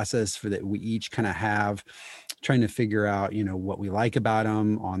of process that we each kind of have, trying to figure out, what we like about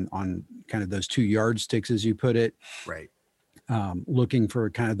them on kind of those 2 yardsticks, as you put it. Right. Looking for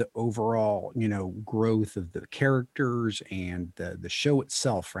kind of the overall, growth of the characters and the show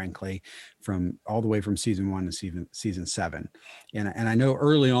itself, frankly, from all the way from season 1 to season 7. And I know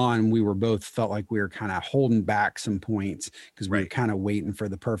early on we were both felt like we were kind of holding back some points because we were kind of waiting for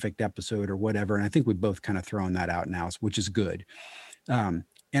the perfect episode or whatever. And I think we both kind of thrown that out now, which is good.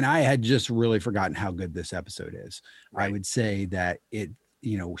 And I had just really forgotten how good this episode is. Right. I would say that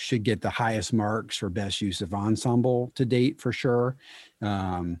should get the highest marks for best use of ensemble to date for sure.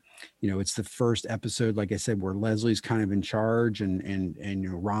 It's the first episode, like I said, where Leslie's kind of in charge, and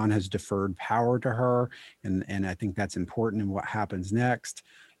Ron has deferred power to her, and I think that's important in what happens next.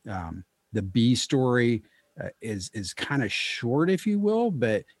 The B story is kind of short, if you will,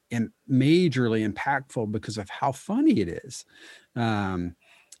 but majorly impactful because of how funny it is.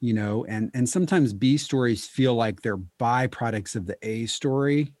 And sometimes B stories feel like they're byproducts of the A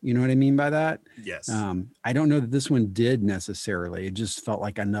story. You know what I mean by that? Yes. I don't know that this one did necessarily. It just felt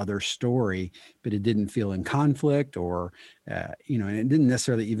like another story, but it didn't feel in conflict or, and it didn't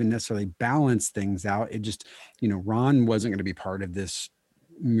necessarily balance things out. It just, Ron wasn't going to be part of this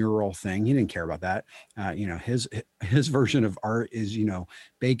mural thing. He didn't care about that. His version of art is,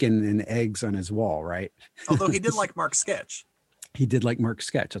 bacon and eggs on his wall, right? Although he did like Mark's sketch. He did like Mark's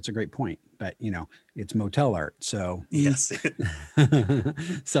sketch. That's a great point. But, it's motel art. So yes,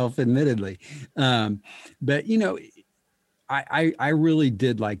 self-admittedly. But, I really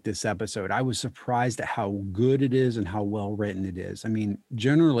did like this episode. I was surprised at how good it is and how well written it is. I mean,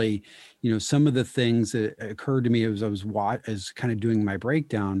 generally, some of the things that occurred to me as I was kind of doing my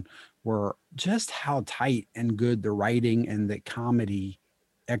breakdown were just how tight and good the writing and the comedy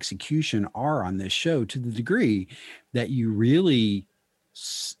execution are on this show, to the degree that you really,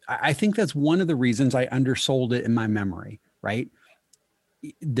 I think that's one of the reasons I undersold it in my memory, right?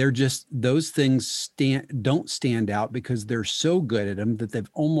 They're just, those things don't stand out because they're so good at them that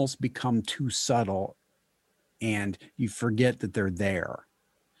they've almost become too subtle and you forget that they're there.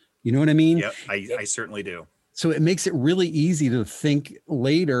 You know what I mean? Yep, I certainly do. So it makes it really easy to think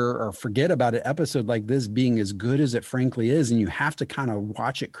later or forget about an episode like this being as good as it frankly is. And you have to kind of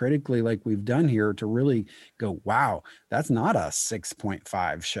watch it critically like we've done here to really go, wow, that's not a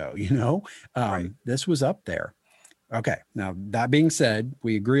 6.5 show, Right. This was up there. Okay. Now, that being said,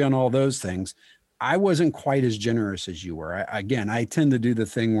 we agree on all those things. I wasn't quite as generous as you were. I tend to do the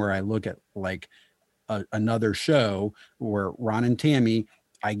thing where I look at like another show where Ron and Tammy,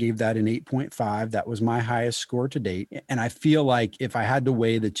 I gave that an 8.5. That was my highest score to date. And I feel like if I had to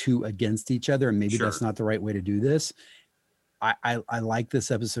weigh the two against each other, and maybe that's not the right way to do this, I like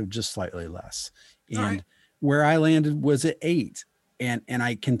this episode just slightly less. And where I landed was at 8. And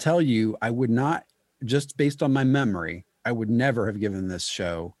I can tell you, I would not, just based on my memory, I would never have given this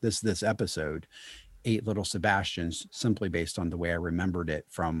show, this episode, 8 Little Sebastians, simply based on the way I remembered it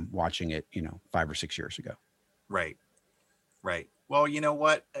from watching it, 5 or 6 years ago. Right. Well, you know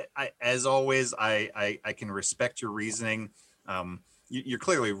what? As always, I can respect your reasoning. You're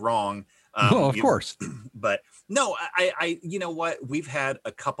clearly wrong. Of course. But no, I you know what? We've had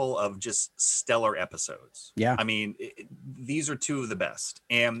a couple of just stellar episodes. Yeah. I mean, these are two of the best.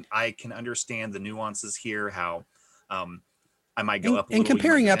 And I can understand the nuances here, how I might go up a little. And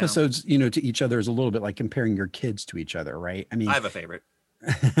comparing episodes, to each other is a little bit like comparing your kids to each other, right? I mean, I have a favorite.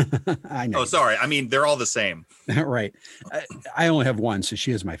 I know. Oh, sorry. I mean, they're all the same. Right. I only have one, so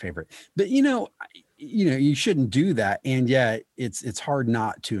she is my favorite. But you shouldn't do that, and yet it's hard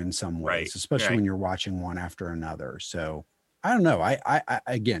not to in some ways, especially when you're watching one after another. So I don't know. I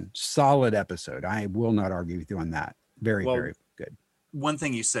again, solid episode. I will not argue with you on that. Very good. One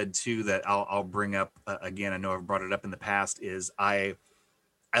thing you said too that I'll bring up again. I know I've brought it up in the past. Is I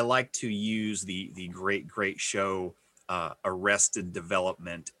like to use the great show Arrested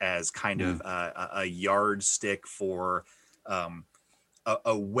Development as kind of a yardstick for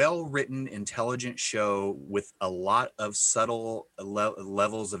a well-written, intelligent show with a lot of subtle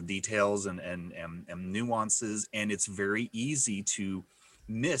levels of details and nuances, and it's very easy to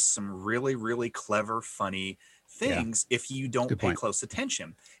miss some really, really clever, funny things if you don't pay close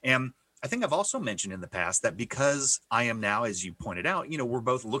attention. And I think I've also mentioned in the past that because I am now, as you pointed out, we're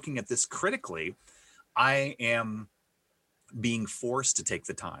both looking at this critically, I am being forced to take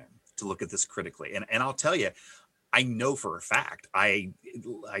the time to look at this critically. And I'll tell you, I know for a fact, I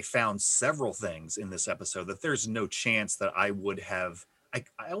found several things in this episode that there's no chance that I would have,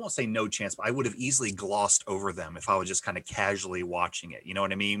 I won't say no chance, but I would have easily glossed over them if I was just kind of casually watching it. You know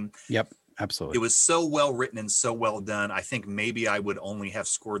what I mean? Yep. Absolutely. It was so well written and so well done. I think maybe I would only have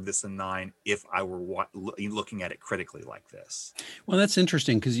scored this a 9 if I were looking at it critically like this. Well, that's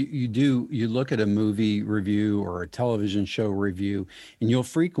interesting because you look at a movie review or a television show review, and you'll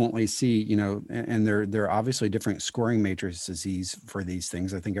frequently see, and there are obviously different scoring matrices for these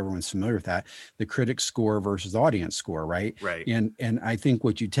things. I think everyone's familiar with that. The critic score versus audience score, right? Right. And I think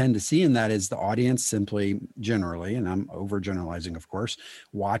what you tend to see in that is the audience simply generally, and I'm overgeneralizing, of course,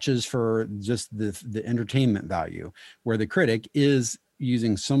 watches for just the entertainment value, where the critic is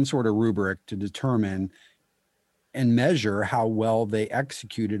using some sort of rubric to determine and measure how well they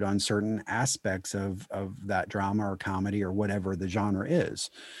executed on certain aspects of that drama or comedy or whatever the genre is.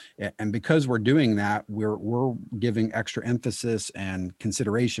 And because we're doing that, we're giving extra emphasis and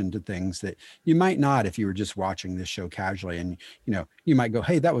consideration to things that you might not if you were just watching this show casually. And, you know, you might go,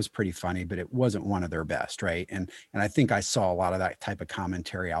 hey, that was pretty funny, but it wasn't one of their best, right? And I think I saw a lot of that type of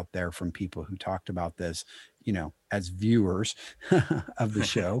commentary out there from people who talked about this, you know, as viewers of the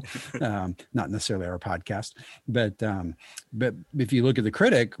show, not necessarily our podcast, but if you look at the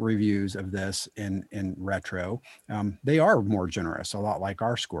critic reviews of this in retro, they are more generous, a lot like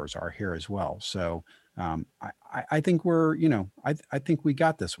our scores are here as well. So I think we're, you know, I think we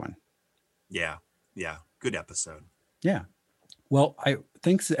got this one. Yeah. Good episode. Yeah. Well,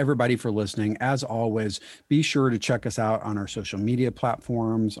 thanks to everybody for listening. As always, be sure to check us out on our social media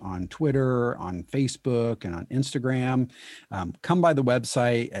platforms, on Twitter, on Facebook, and on Instagram. Come by the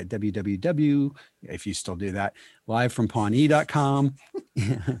website at www, if you still do that, livefrompawnee.com.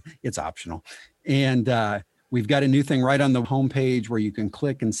 It's optional. And we've got a new thing right on the homepage where you can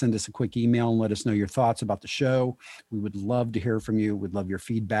click and send us a quick email and let us know your thoughts about the show. We would love to hear from you. We'd love your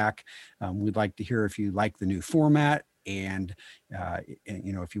feedback. We'd like to hear if you like the new format. And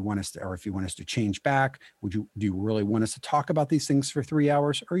you know, if you want us to change back, do you really want us to talk about these things for 3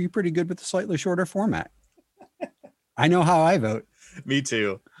 hours? Or are you pretty good with the slightly shorter format? I know how I vote. Me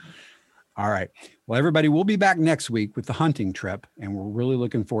too. All right. Well, everybody, we'll be back next week with the hunting trip, and we're really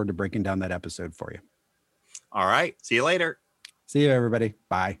looking forward to breaking down that episode for you. All right. See you later. See you, everybody.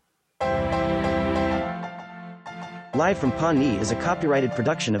 Bye. Live from Pawnee is a copyrighted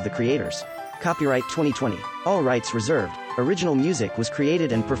production of the creators. Copyright 2020. All rights reserved. Original music was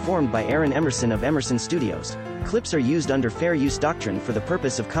created and performed by Aaron Emerson of Emerson Studios. Clips are used under fair use doctrine for the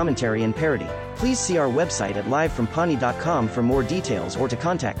purpose of commentary and parody. Please see our website at livefrompawnee.com for more details or to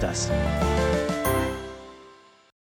contact us.